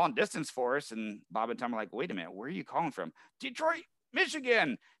you know, it's long distance for us." And Bob and Tom are like, "Wait a minute, where are you calling from?" "Detroit,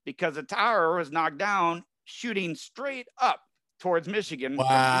 Michigan," because the tower was knocked down, shooting straight up towards Michigan.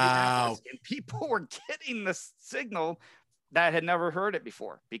 Wow! And people were getting the signal that had never heard it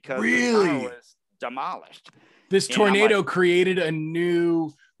before because the tower was demolished. This tornado created a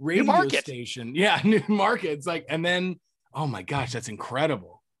new radio station. Yeah, new market. It's like, and then, oh my gosh, that's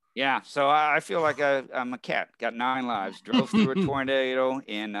incredible. Yeah, so I feel like I'm a cat, got 9 lives, drove through a tornado,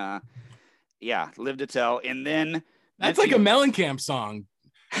 and lived to tell. And then that's like a Mellencamp song.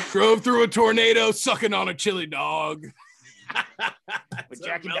 Drove through a tornado, sucking on a chili dog. With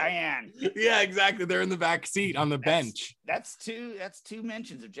Jack and Diane. Yeah, exactly. They're in the back seat on the bench. That's two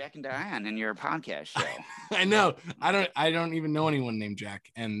mentions of Jack and Diane in your podcast show. I know. I don't even know anyone named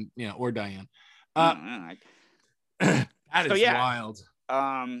Jack or Diane. That is wild.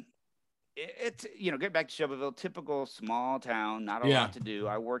 It's get back to Shelbyville, typical small town, not a lot to do.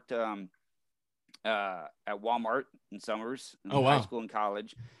 I worked at Walmart in summers in high school and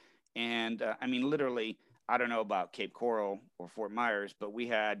college. And I mean, literally, I don't know about Cape Coral or Fort Myers, but we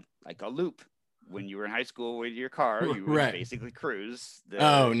had like a loop when you were in high school with your car. You would Right. basically cruise.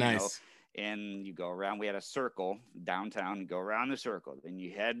 Nice. And you go around. We had a circle downtown and go around the circle. Then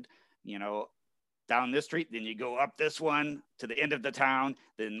you head, down this street. Then you go up this one to the end of the town.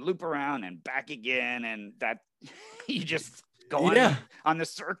 Then loop around and back again. And that you just go on the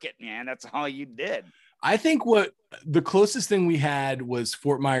circuit, man. That's all you did. I think what the closest thing we had was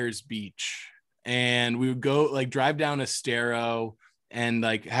Fort Myers Beach, and we would go like drive down Estero, and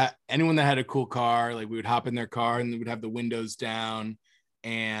like anyone that had a cool car, like we would hop in their car and we would have the windows down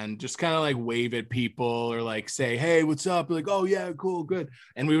and just kind of like wave at people or like say, hey, what's up? Like, oh yeah, cool, good.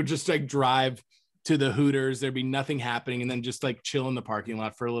 And we would just like drive to the Hooters. There'd be nothing happening, and then just like chill in the parking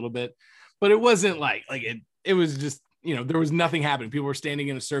lot for a little bit. But it wasn't like it was just, there was nothing happening. People were standing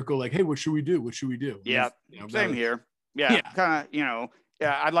in a circle like, hey, what should we do? What should we do? Yeah. Same here. Yeah. Kind of,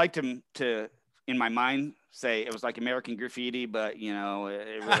 I'd like to, in my mind, say it was like American Graffiti, but, it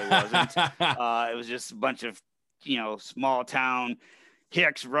really wasn't. It was just a bunch of, small town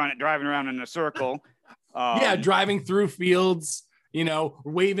hicks driving around in a circle. Driving through fields,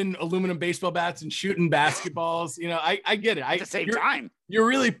 waving aluminum baseball bats and shooting basketballs. I get it. At the same time. You're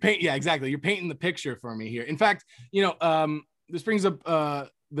really yeah, exactly. You're painting the picture for me here. In fact, this brings up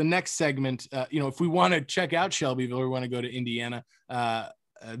the next segment. If we want to check out Shelbyville or we want to go to Indiana,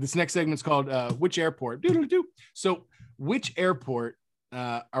 this next segment is called Which Airport? Doo-doo-doo. So which airport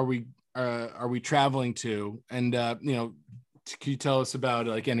are we traveling to? And, can you tell us about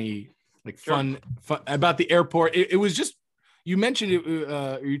like any like fun about the airport? It was just, you mentioned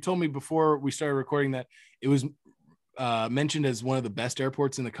it, you told me before we started recording that it was mentioned as one of the best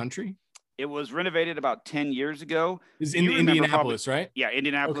airports in the country. It was renovated about 10 years ago. It's in Indianapolis, right? Yeah,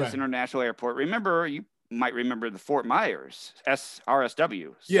 Indianapolis International Airport. You might remember the Fort Myers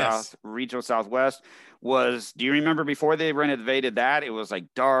RSW, yes. Regional Southwest was. Do you remember before they renovated that? It was like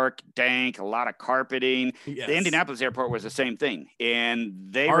dark, dank, a lot of carpeting. Yes. The Indianapolis Airport was the same thing, and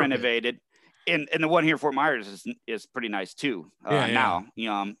they renovated. And the one here, Fort Myers, is pretty nice too. Now,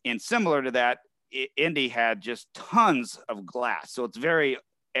 and similar to that, Indy had just tons of glass, so it's very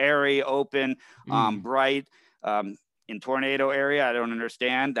airy, open, bright. In tornado area, I don't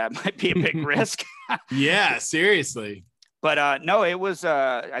understand. That might be a big risk. Yeah, seriously. But no, it was.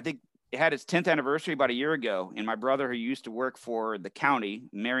 I think it had its 10th anniversary about a year ago. And my brother, who used to work for the county,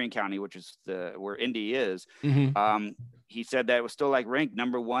 Marion County, which is where Indy is, he said that it was still like ranked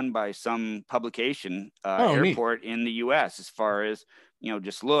number 1 by some publication airport in the U.S. as far as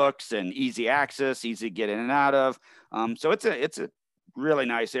just looks and easy access, easy to get in and out of. So it's a really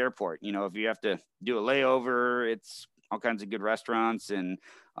nice airport. If you have to do a layover, it's all kinds of good restaurants, and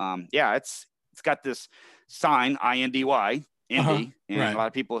it's got this sign INDY, Indy, and a lot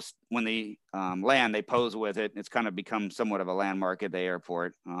of people when they land, they pose with it. It's kind of become somewhat of a landmark at the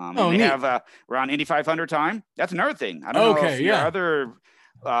airport. They have around Indy 500 time. That's another thing. I don't know if your other.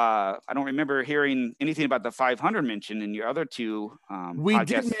 I don't remember hearing anything about the 500 mentioned in your other two. We podcasts.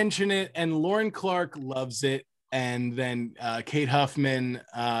 did mention it, and Lauren Clark loves it. And then Kate Huffman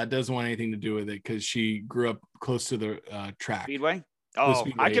doesn't want anything to do with it because she grew up close to the track. Speedway? Oh,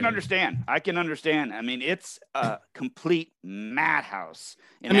 Speedway, I can understand. I mean, it's a complete madhouse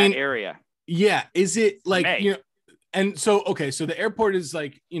in that area. Yeah. Is it like, and so, okay, so the airport is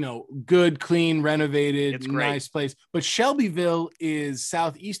like, good, clean, renovated, nice place. But Shelbyville is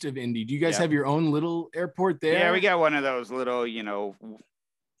southeast of Indy. Do you guys have your own little airport there? Yeah, we got one of those little,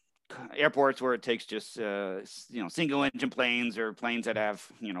 airports where it takes just single engine planes or planes that have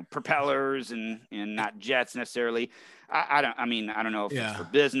propellers and not jets necessarily. I don't know if it's for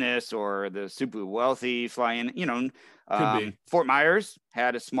business or the super wealthy fly in. Could be. Fort Myers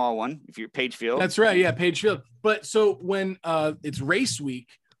had a small one. If you're Page Field, that's right. Yeah, Page Field. But so when it's race week,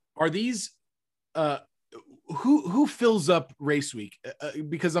 are these who fills up race week?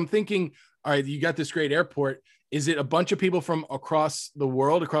 Because I'm thinking, all right, you got this great airport. Is it a bunch of people from across the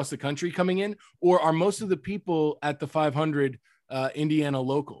world, across the country coming in, or are most of the people at the 500 Indiana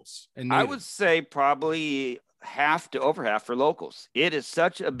locals? And I would say probably half to over half for locals. It is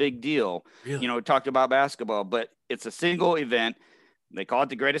such a big deal. Really? We talked about basketball, but it's a single event. They call it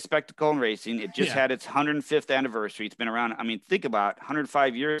the greatest spectacle in racing. It just had its 105th anniversary. It's been around. I mean, think about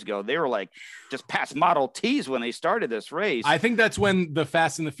 105 years ago. They were like just past Model Ts when they started this race. I think that's when the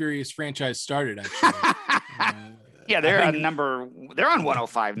Fast and the Furious franchise started, actually. They're on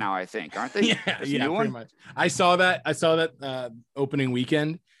 105 now, I think, aren't they? Yeah, pretty much. I saw that opening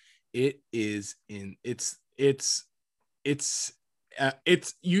weekend. It is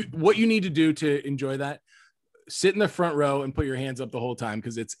what you need to do to enjoy that. Sit in the front row and put your hands up the whole time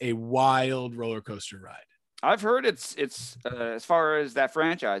because it's a wild roller coaster ride. I've heard it's as far as that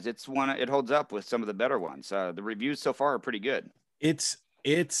franchise, it holds up with some of the better ones. The reviews so far are pretty good. It's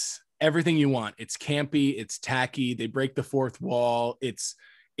everything you want. It's campy, it's tacky. They break the fourth wall. It's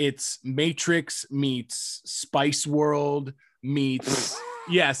Matrix meets Spice World meets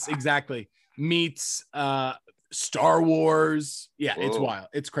yes, exactly. Meets Star Wars. Yeah, Whoa. It's wild.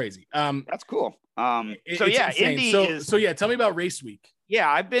 It's crazy. That's cool. So it's yeah, insane. Indy so yeah, tell me about race week. Yeah,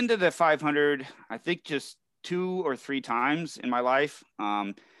 I've been to the 500, I think just 2 or 3 times in my life.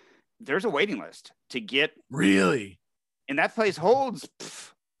 There's a waiting list to get. Really? And that place holds,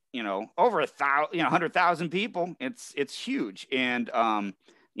 over 100,000 people. It's huge. And,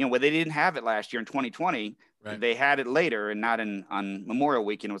 when they didn't have it last year in 2020, right. They had it later and not on Memorial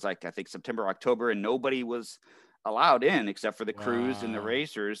Weekend. It was like, I think September, October, and nobody was allowed in except for the crews and the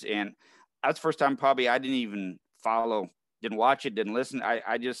racers. And that's the first time probably I didn't even didn't watch it, didn't listen.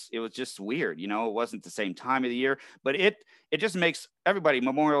 It was just weird. It wasn't the same time of the year, but it just makes everybody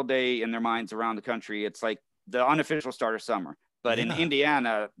Memorial Day in their minds around the country. It's like the unofficial start of summer, but in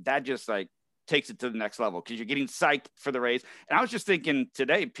Indiana, that just like takes it to the next level because you're getting psyched for the race. And I was just thinking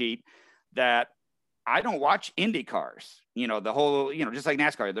today, Pete, that I don't watch Indy cars, the whole, just like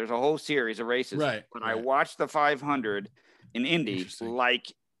NASCAR, there's a whole series of races, right? But I watched the 500 in Indy,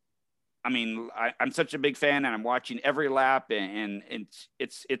 I'm such a big fan and I'm watching every lap and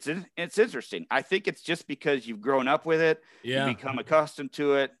it's interesting. I think it's just because you've grown up with it. Yeah. You become accustomed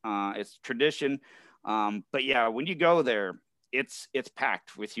to it. It's tradition. But yeah, when you go there, it's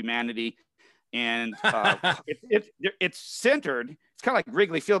packed with humanity and it's centered. It's kind of like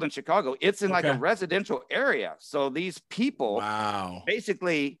Wrigley Field in Chicago. It's in like a residential area. So these people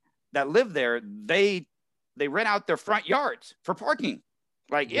basically that live there, they rent out their front yards for parking.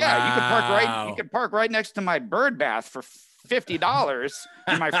 Like, you can park right next to my bird bath for $50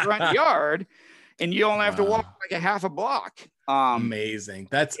 in my front yard, and you only have to walk like a half a block. Amazing.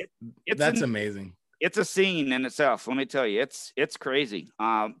 That's amazing. It's a scene in itself. Let me tell you, it's crazy.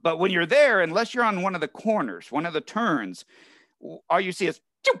 But when you're there, unless you're on one of the corners, one of the turns, all you see is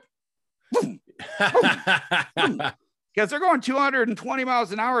boom, boom, because they're going 220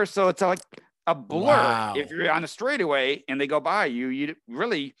 miles an hour. So it's like a blur. Wow. If you're on a straightaway and they go by you, you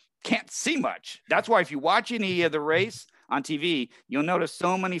really can't see much. That's why if you watch any of the race on TV, you'll notice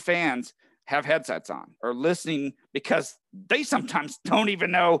so many fans have headsets on or listening because they sometimes don't even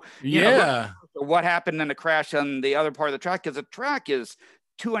know, what happened in the crash on the other part of the track because the track is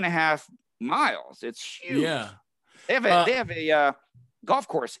 2.5 miles. It's huge. Yeah. They have a golf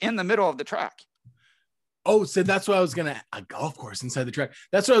course in the middle of the track. Oh, so that's what I was gonna a golf course inside the track.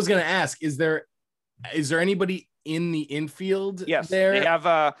 That's what I was gonna ask. Is there anybody in the infield? Yes, there? They have.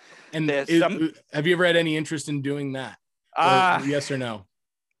 Have you ever had any interest in doing that? Yes or no?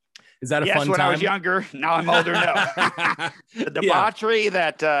 Is that a fun time? Yes, when I was younger. Now I'm older. No. The debauchery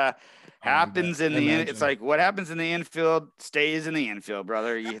that happens in the it's like what happens in the infield stays in the infield,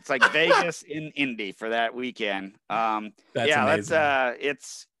 brother. It's like Vegas in Indy for that weekend. That's amazing.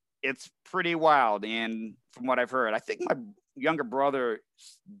 It's pretty wild. And from what I've heard, I think my younger brother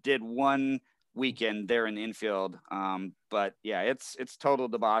did one weekend there in the infield. But yeah, it's total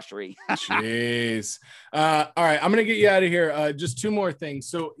debauchery. Jeez. All right. I'm going to get you out of here. Just 2 more things.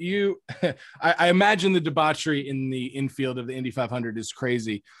 So I imagine the debauchery in the infield of the Indy 500 is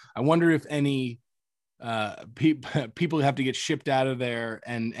crazy. I wonder if any people have to get shipped out of there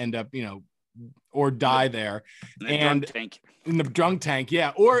and end up, or die there and tank. In the drunk tank.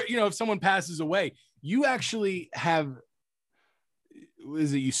 Yeah. Or, if someone passes away, you actually have,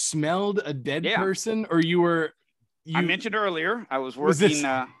 you smelled a dead person or you were, I mentioned earlier, I was working.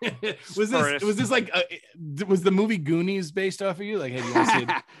 Was this like, was the movie Goonies based off of you? Like, hey, you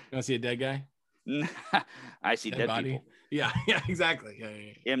want to see a dead guy? I see dead people. Yeah, exactly.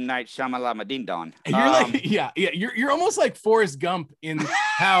 Yeah. M. Night Shyamalan Ding Dong. You're you're almost like Forrest Gump in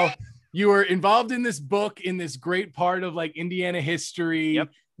how you were involved in this book, in this great part of like Indiana history. Yep.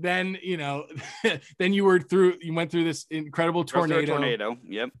 Then, then you went through this incredible tornado.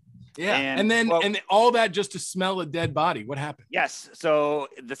 Yep. Yeah. And all that just to smell a dead body. What happened? Yes. So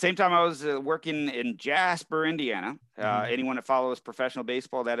at the same time I was working in Jasper, Indiana. Anyone that follows professional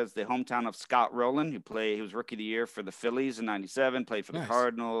baseball, that is the hometown of Scott Rowland, he was rookie of the year for the Phillies in 97, played for the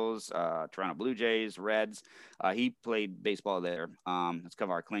Cardinals, Toronto Blue Jays, Reds. He played baseball there. That's kind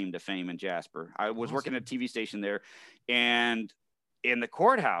of our claim to fame in Jasper. I was working at a TV station there, and in the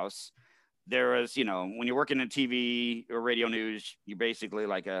courthouse, there was, when you're working in TV or radio news, you're basically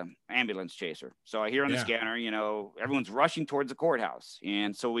like a ambulance chaser. So I hear on the scanner, everyone's rushing towards the courthouse.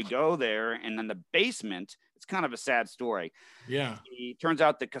 And so we go there, and in the basement, it's kind of a sad story. Yeah. It turns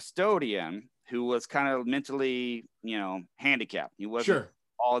out the custodian who was kind of mentally, handicapped. He wasn't Sure.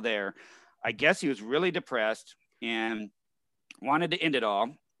 all there. I guess he was really depressed and wanted to end it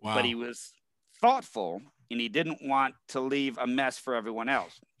all, Wow. but he was thoughtful and he didn't want to leave a mess for everyone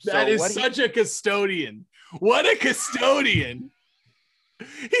else. That is such a custodian. What a custodian.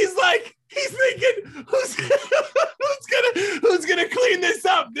 He's thinking, who's gonna clean this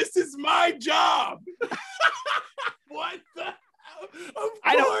up? This is my job. What the hell? Of course.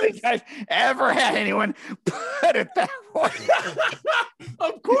 I don't think I've ever had anyone put it that way.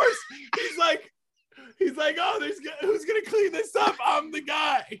 Of course. He's like, oh, who's gonna clean this up? I'm the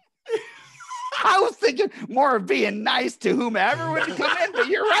guy. I was thinking more of being nice to whomever would come in, but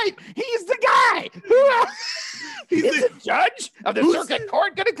you're right. He's the guy. Who else? Is the judge of the circuit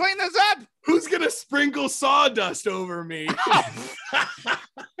court going to clean this up? Who's going to sprinkle sawdust over me? Clean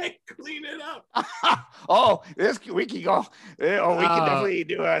it up. We can go. We can definitely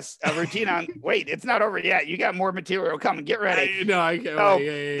do a routine on. Wait, it's not over yet. You got more material coming. Get ready. I can't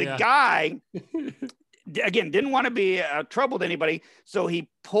wait. The guy, again, didn't want to be a trouble to anybody, so he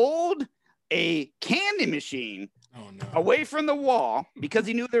pulled a candy machine away from the wall because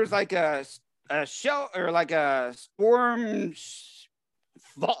he knew there was like a shell or like a storm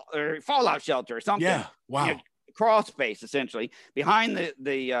fallout shelter or something. Yeah. Wow. Crawl space essentially behind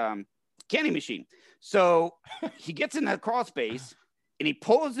the candy machine. So he gets in that crawl space and he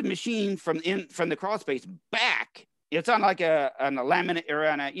pulls the machine from the crawl space back. It's on like on a laminate or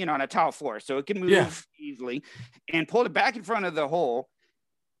on a tile floor, so it can move easily, and pulled it back in front of the hole.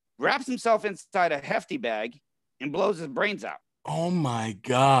 Wraps himself inside a hefty bag and blows his brains out. Oh my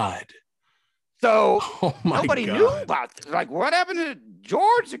God. So nobody knew about this. Like, what happened to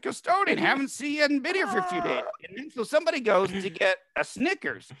George, the custodian? Hadn't been here for a few days. And then so somebody goes to get a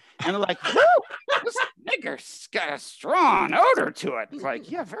Snickers. And they're like, whoo, this Snickers got a strong odor to it. It's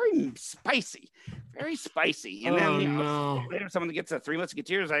like, yeah, very spicy. Very spicy. And then, later someone gets a 3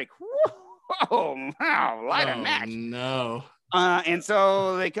 Musketeers like, whoa, wow, light a match. No. And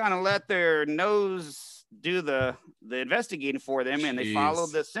so they kind of let their nose do the investigating for them, and they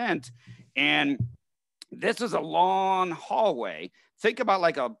followed the scent. And this was a long hallway. Think about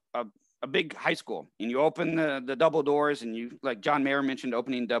like a big high school, and you open the double doors, and you, like John Mayer mentioned,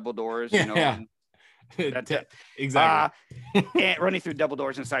 opening double doors. That's it. Exactly. And running through double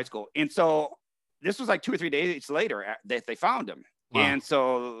doors inside school. And so this was like 2 or 3 days later that they found him. Wow. And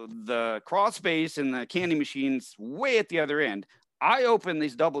so the crawl space and the candy machine's way at the other end. I opened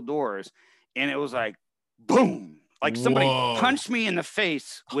these double doors and it was like, boom, like somebody punched me in the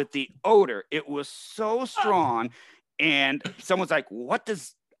face with the odor. It was so strong. And someone's like, what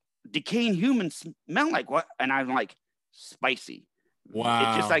does decaying humans smell like? What? And I'm like, spicy.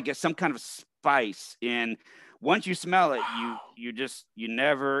 Wow. It's just like some kind of spice. And once you smell it, you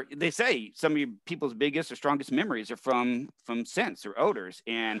never, they say some of your people's biggest or strongest memories are from scents or odors.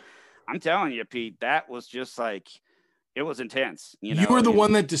 And I'm telling you, Pete, that was just like, it was intense. You were the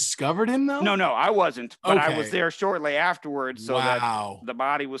one that discovered him though? No, I wasn't, but I was there shortly afterwards. So that the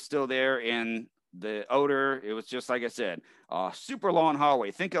body was still there and the odor, it was just, like I said, a super long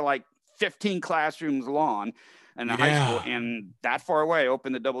hallway. Think of like 15 classrooms long in the high school, and that far away,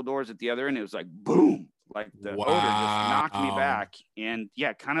 opened the double doors at the other end. It was like, boom. Like the odor just knocked me back, and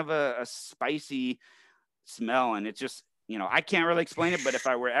kind of a spicy smell. And it's just, I can't really explain it, but if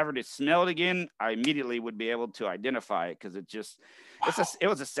I were ever to smell it again, I immediately would be able to identify it. Cause it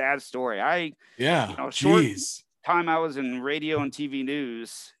was a sad story. Short time I was in radio and TV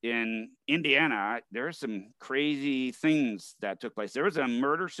news in Indiana, there are some crazy things that took place. There was a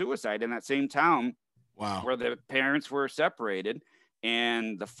murder-suicide in that same town. Wow. Where the parents were separated.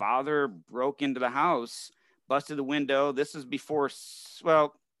 And the father broke into the house, busted the window. This is before,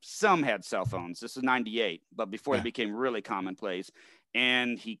 some had cell phones. This is 98, but before it became really commonplace.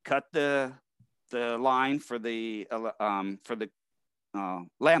 And he cut the line for the landline.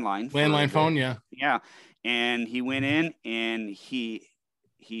 Landline phone, yeah. Yeah. And he went in and he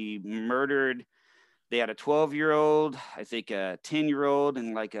murdered. They had a 12-year-old, I think a 10-year-old,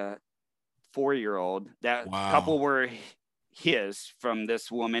 and like a 4-year-old. That couple were his from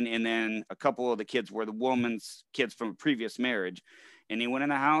this woman, and then a couple of the kids were the woman's kids from a previous marriage. And he went in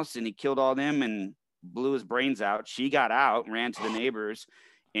the house and he killed all them and blew his brains out. She got out and ran to the neighbors,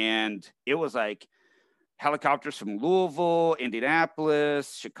 and it was like helicopters from Louisville,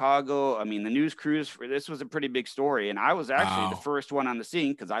 Indianapolis, Chicago. I mean, the news crews for this was a pretty big story. And I was actually the first one on the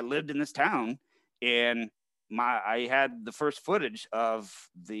scene because I lived in this town, and I had the first footage of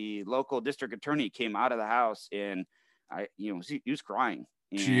the local district attorney came out of the house, and he was crying.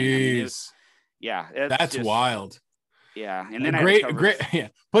 And, jeez. that's wild. Yeah, and then great. Yeah,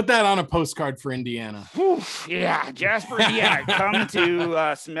 put that on a postcard for Indiana. Whew, yeah, Jasper, Indiana, come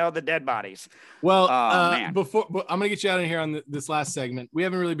to smell the dead bodies. Well, man. Before I'm gonna get you out of here on this last segment. We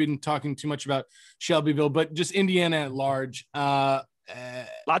haven't really been talking too much about Shelbyville, but just Indiana at large.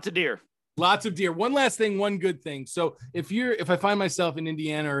 Lots of deer. Lots of deer. One last thing, one good thing. So if I find myself in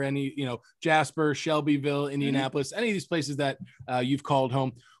Indiana or any, Jasper, Shelbyville, Indianapolis, any of these places that you've called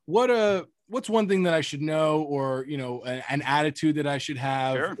home, what's one thing that I should know, or, an attitude that I should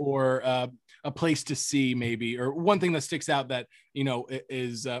have, sure. or a place to see maybe, or one thing that sticks out that,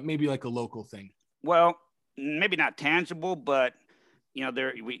 is maybe like a local thing? Well, maybe not tangible, but,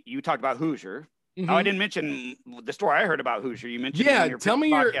 you talked about Hoosier. Mm-hmm. Oh, I didn't mention the story I heard about Hoosier. You mentioned tell me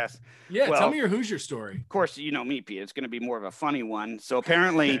podcast. Tell me your Hoosier story. Of course, you know me, Pete. It's going to be more of a funny one. So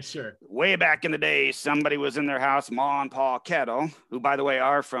apparently, sure. Way back in the day, somebody was in their house, Ma and Pa Kettle, who, by the way,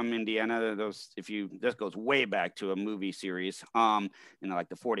 are from Indiana. This goes way back to a movie series, like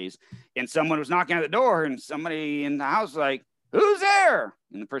the 40s. And someone was knocking at the door, and somebody in the house was like, "Who's there?"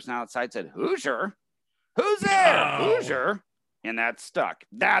 And the person outside said, "Hoosier. Who's there? No. Hoosier." And that stuck.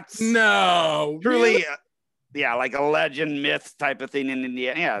 That's truly, really? Like a legend, myth type of thing in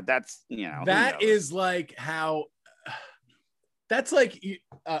Indiana. Yeah, that's that is like how. That's like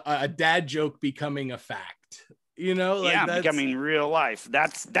a dad joke becoming a fact. Becoming real life.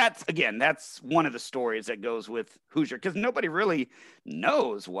 That's one of the stories that goes with Hoosier, because nobody really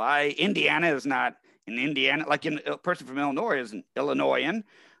knows why Indiana is not an Indiana. Like a person from Illinois is an Illinoisan,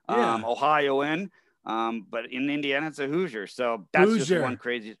 Ohioan. But in Indiana, it's a Hoosier. So that's just one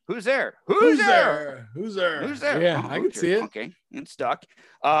crazy. Who's there? Who's there? Yeah, I can see it. Okay, it's stuck.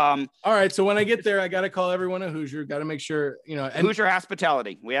 All right. So when I get there, I got to call everyone a Hoosier. Got to make sure, and Hoosier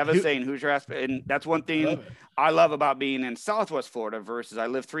hospitality. We have a saying, Hoosier hospitality. And that's one thing I love about being in Southwest Florida versus I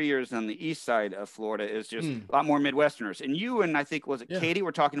lived 3 years on the east side of Florida, is just a lot more Midwesterners. And you and I think, was it Katie,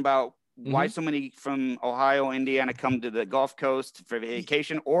 were talking about why so many from Ohio, Indiana come to the Gulf Coast for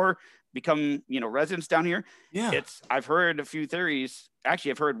vacation or become, residents down here. Yeah. I've heard a few theories.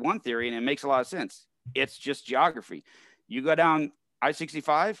 Actually, I've heard one theory, and it makes a lot of sense. It's just geography. You go down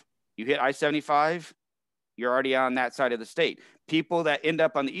I-65, you hit I-75, you're already on that side of the state. People that end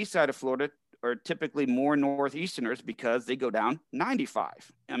up on the east side of Florida are typically more Northeasterners because they go down 95.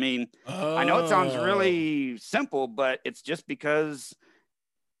 I mean, I know it sounds really simple, but it's just because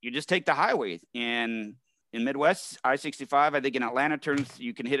you just take the highway. And in Midwest, I-65, I think in Atlanta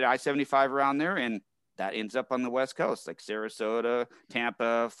you can hit I-75 around there, and that ends up on the West Coast, like Sarasota,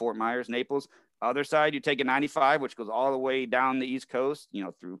 Tampa, Fort Myers, Naples. Other side, you take a 95, which goes all the way down the East Coast,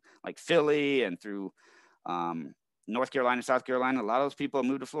 through like Philly and through North Carolina, South Carolina. A lot of those people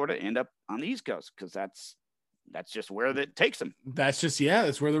move to Florida end up on the East Coast because that's just where it takes them. That's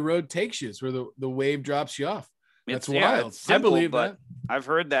where the road takes you. It's where the wave drops you off. That's wild. Yeah, simple, I believe that. I've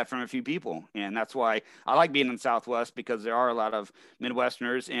heard that from a few people, and that's why I like being in Southwest, because there are a lot of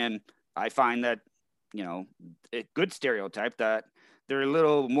Midwesterners, and I find that, a good stereotype that they're a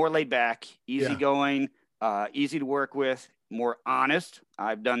little more laid back, easygoing, easy to work with, more honest.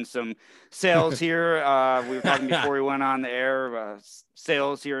 I've done some sales here. We were talking before we went on the air,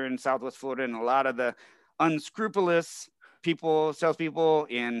 sales here in Southwest Florida, and a lot of the unscrupulous salespeople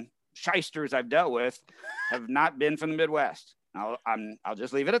and shysters I've dealt with have not been from the Midwest. I'll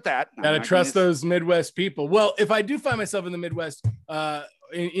just leave it at that. Gotta trust those Midwest people. Well, if I do find myself in the Midwest,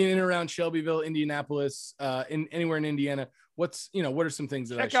 in and around Shelbyville, Indianapolis, anywhere in Indiana, what are some things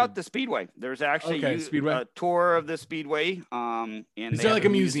that check out the Speedway? There's actually a tour of the Speedway. Is there like a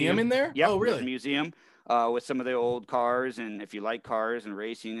museum in there? Yeah. Oh, really? There's a museum with some of the old cars, and if you like cars and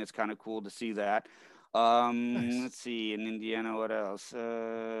racing, it's kind of cool to see that. Nice. Let's see, in Indiana, what else?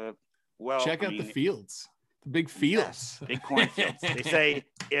 Check out the fields, the big fields, big cornfields.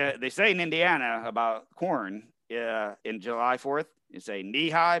 They say in Indiana about corn, in July 4th, you say knee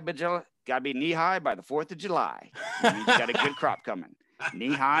high, but gotta be knee high by the 4th of July. You got a good crop coming.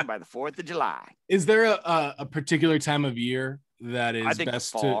 Knee high by the 4th of July. Is there a particular time of year that is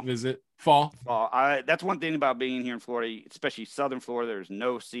best to visit? Fall. That's one thing about being here in Florida, especially Southern Florida. There's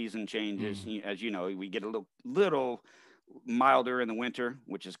no season changes. As you know, we get a little milder in the winter,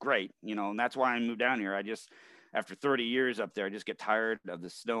 which is great, and that's why I moved down here. After 30 years up there, I just get tired of the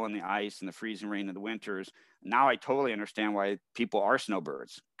snow and the ice and the freezing rain of the winters. Now I totally understand why people are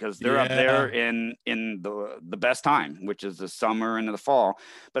snowbirds, because they're up there in the best time, which is the summer and the fall.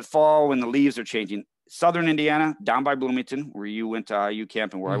 But fall, when the leaves are changing, Southern Indiana, down by Bloomington, where you went to IU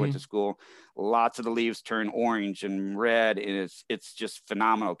camp and where I went to school. Lots of the leaves turn orange and red, and it's just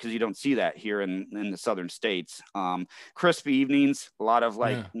phenomenal because you don't see that here in the southern states. Crispy evenings, a lot of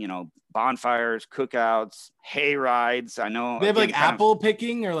bonfires, cookouts, hay rides. I know they have like apple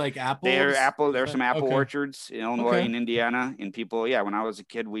picking or like apples. There's some apple orchards in Illinois and Indiana, and people. Yeah, when I was a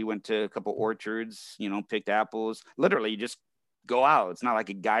kid, we went to a couple orchards. Picked apples. Literally, you just go out. It's not like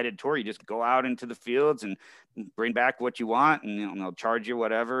a guided tour. You just go out into the fields and bring back what you want, and they'll charge you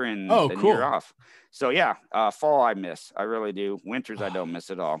whatever, and then you're off. So yeah, fall I miss. I really do. Winters I don't miss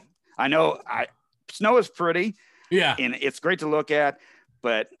at all. I know snow is pretty, and it's great to look at,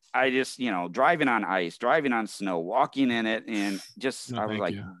 but I just driving on ice, driving on snow, walking in it, and just I was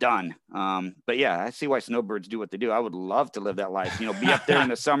like done. But yeah, I see why snowbirds do what they do. I would love to live that life. Be up there in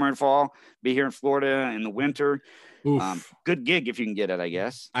the summer and fall, be here in Florida in the winter. Good gig if you can get it, I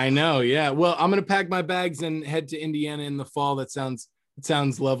guess. I know. Yeah. Well, I'm going to pack my bags and head to Indiana in the fall. It sounds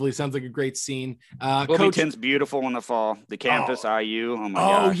lovely. Sounds like a great scene. Bloomington's beautiful in the fall. The campus, IU. Oh my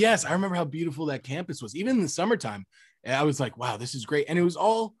gosh. Yes. I remember how beautiful that campus was. Even in the summertime, I was like, wow, this is great. And it was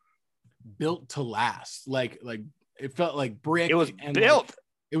all built to last. Like it felt like brick. It was built.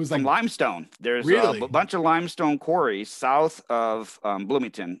 It was like limestone. There's a bunch of limestone quarries south of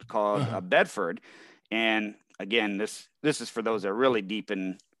Bloomington called Bedford. And again, this is for those that are really deep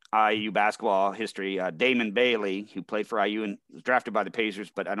in IU basketball history. Damon Bailey, who played for IU and was drafted by the Pacers,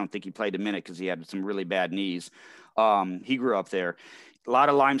 but I don't think he played a minute because he had some really bad knees. He grew up there. A lot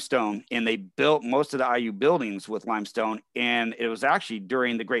of limestone, and they built most of the IU buildings with limestone, and it was actually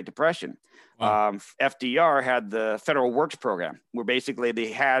during the Great Depression. Wow. FDR had the Federal Works Program, where basically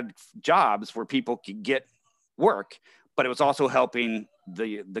they had jobs where people could get work, but it was also helping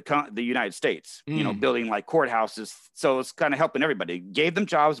the United States, building like courthouses. So it's kind of helping everybody. Gave them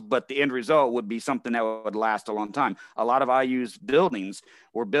jobs, but the end result would be something that would last a long time. A lot of IU's buildings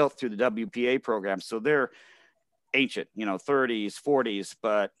were built through the WPA program. So they're ancient, 30s, 40s,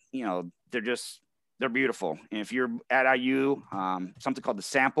 but they're beautiful. And if you're at IU, something called the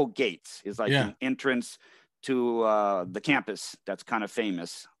Sample Gates is like an entrance to the campus. That's kind of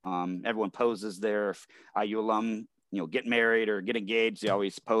famous. Everyone poses there. If IU alum get married or get engaged, they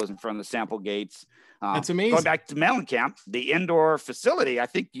always pose in front of the Sample Gates. That's amazing. Going back to Mellencamp, the indoor facility, I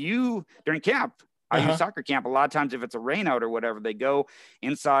think during camp, IU soccer camp, a lot of times if it's a rain out or whatever, they go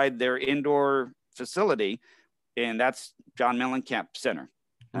inside their indoor facility, and that's John Mellencamp Center.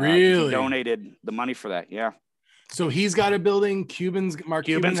 Really? He donated the money for that, yeah. So he's got a building. Mark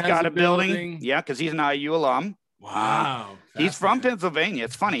Cuban's got a building. Yeah, because he's an IU alum. Wow. He's from Pennsylvania.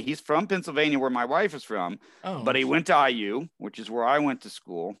 It's funny. He's from Pennsylvania, where my wife is from, but he went to IU, which is where I went to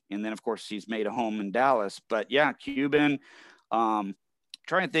school. And then, of course, he's made a home in Dallas. But, yeah, Cuban. Trying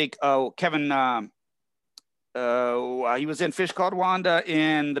to think. Oh, Kevin. He was in Fish Called Wanda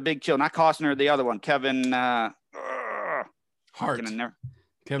in The Big Chill. Not Costner, the other one. Kevin. Hart.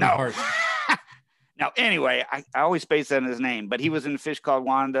 Kevin Hart. Now, anyway, I always space on his name, but he was in Fish Called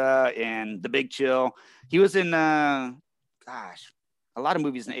Wanda and The Big Chill. He was in, a lot of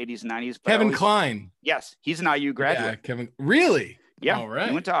movies in the 80s and 90s. Kevin Kline. Yes, he's an IU graduate. Yeah, Kevin. Really? Yeah. All right.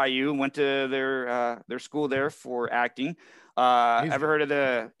 He went to IU, went to their school there for acting. Ever heard of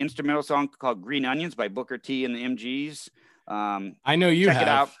the instrumental song called Green Onions by Booker T and the MGs? I know you check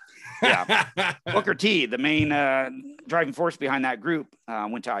have. It out. Yeah. Booker T, the main driving force behind that group,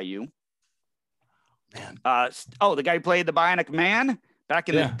 went to IU. Man. The guy who played the Bionic Man back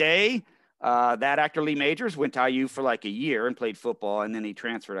in the day, that actor Lee Majors went to IU for like a year and played football, and then he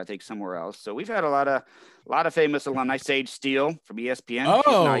transferred, I think, somewhere else. So we've had a lot of famous alumni. Sage Steele from ESPN.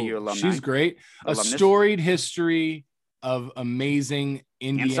 She's an IU alumni. She's great. Alumnus. A storied history of amazing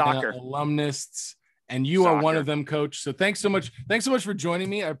Indiana alumnists, and you are one of them, Coach. So thanks so much for joining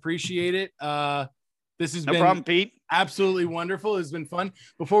me. I appreciate it. This has been no problem, Pete. Absolutely wonderful. It's been fun.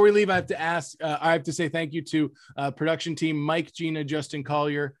 Before we leave, I have to say thank you to production team Mike, Gina, Justin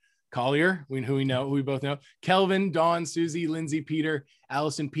Collier, who we both know, Kelvin, Dawn, Susie, Lindsay, Peter,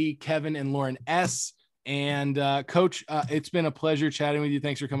 Allison P, Kevin, and Lauren S. And Coach, it's been a pleasure chatting with you.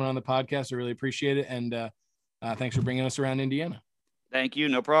 Thanks for coming on the podcast. I really appreciate it. And thanks for bringing us around Indiana. Thank you.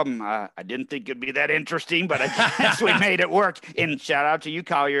 No problem. I didn't think it'd be that interesting, but I guess we made it work. And shout out to you,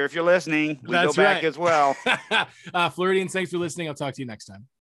 Collier, if you're listening. We go back as well. Floridians, thanks for listening. I'll talk to you next time.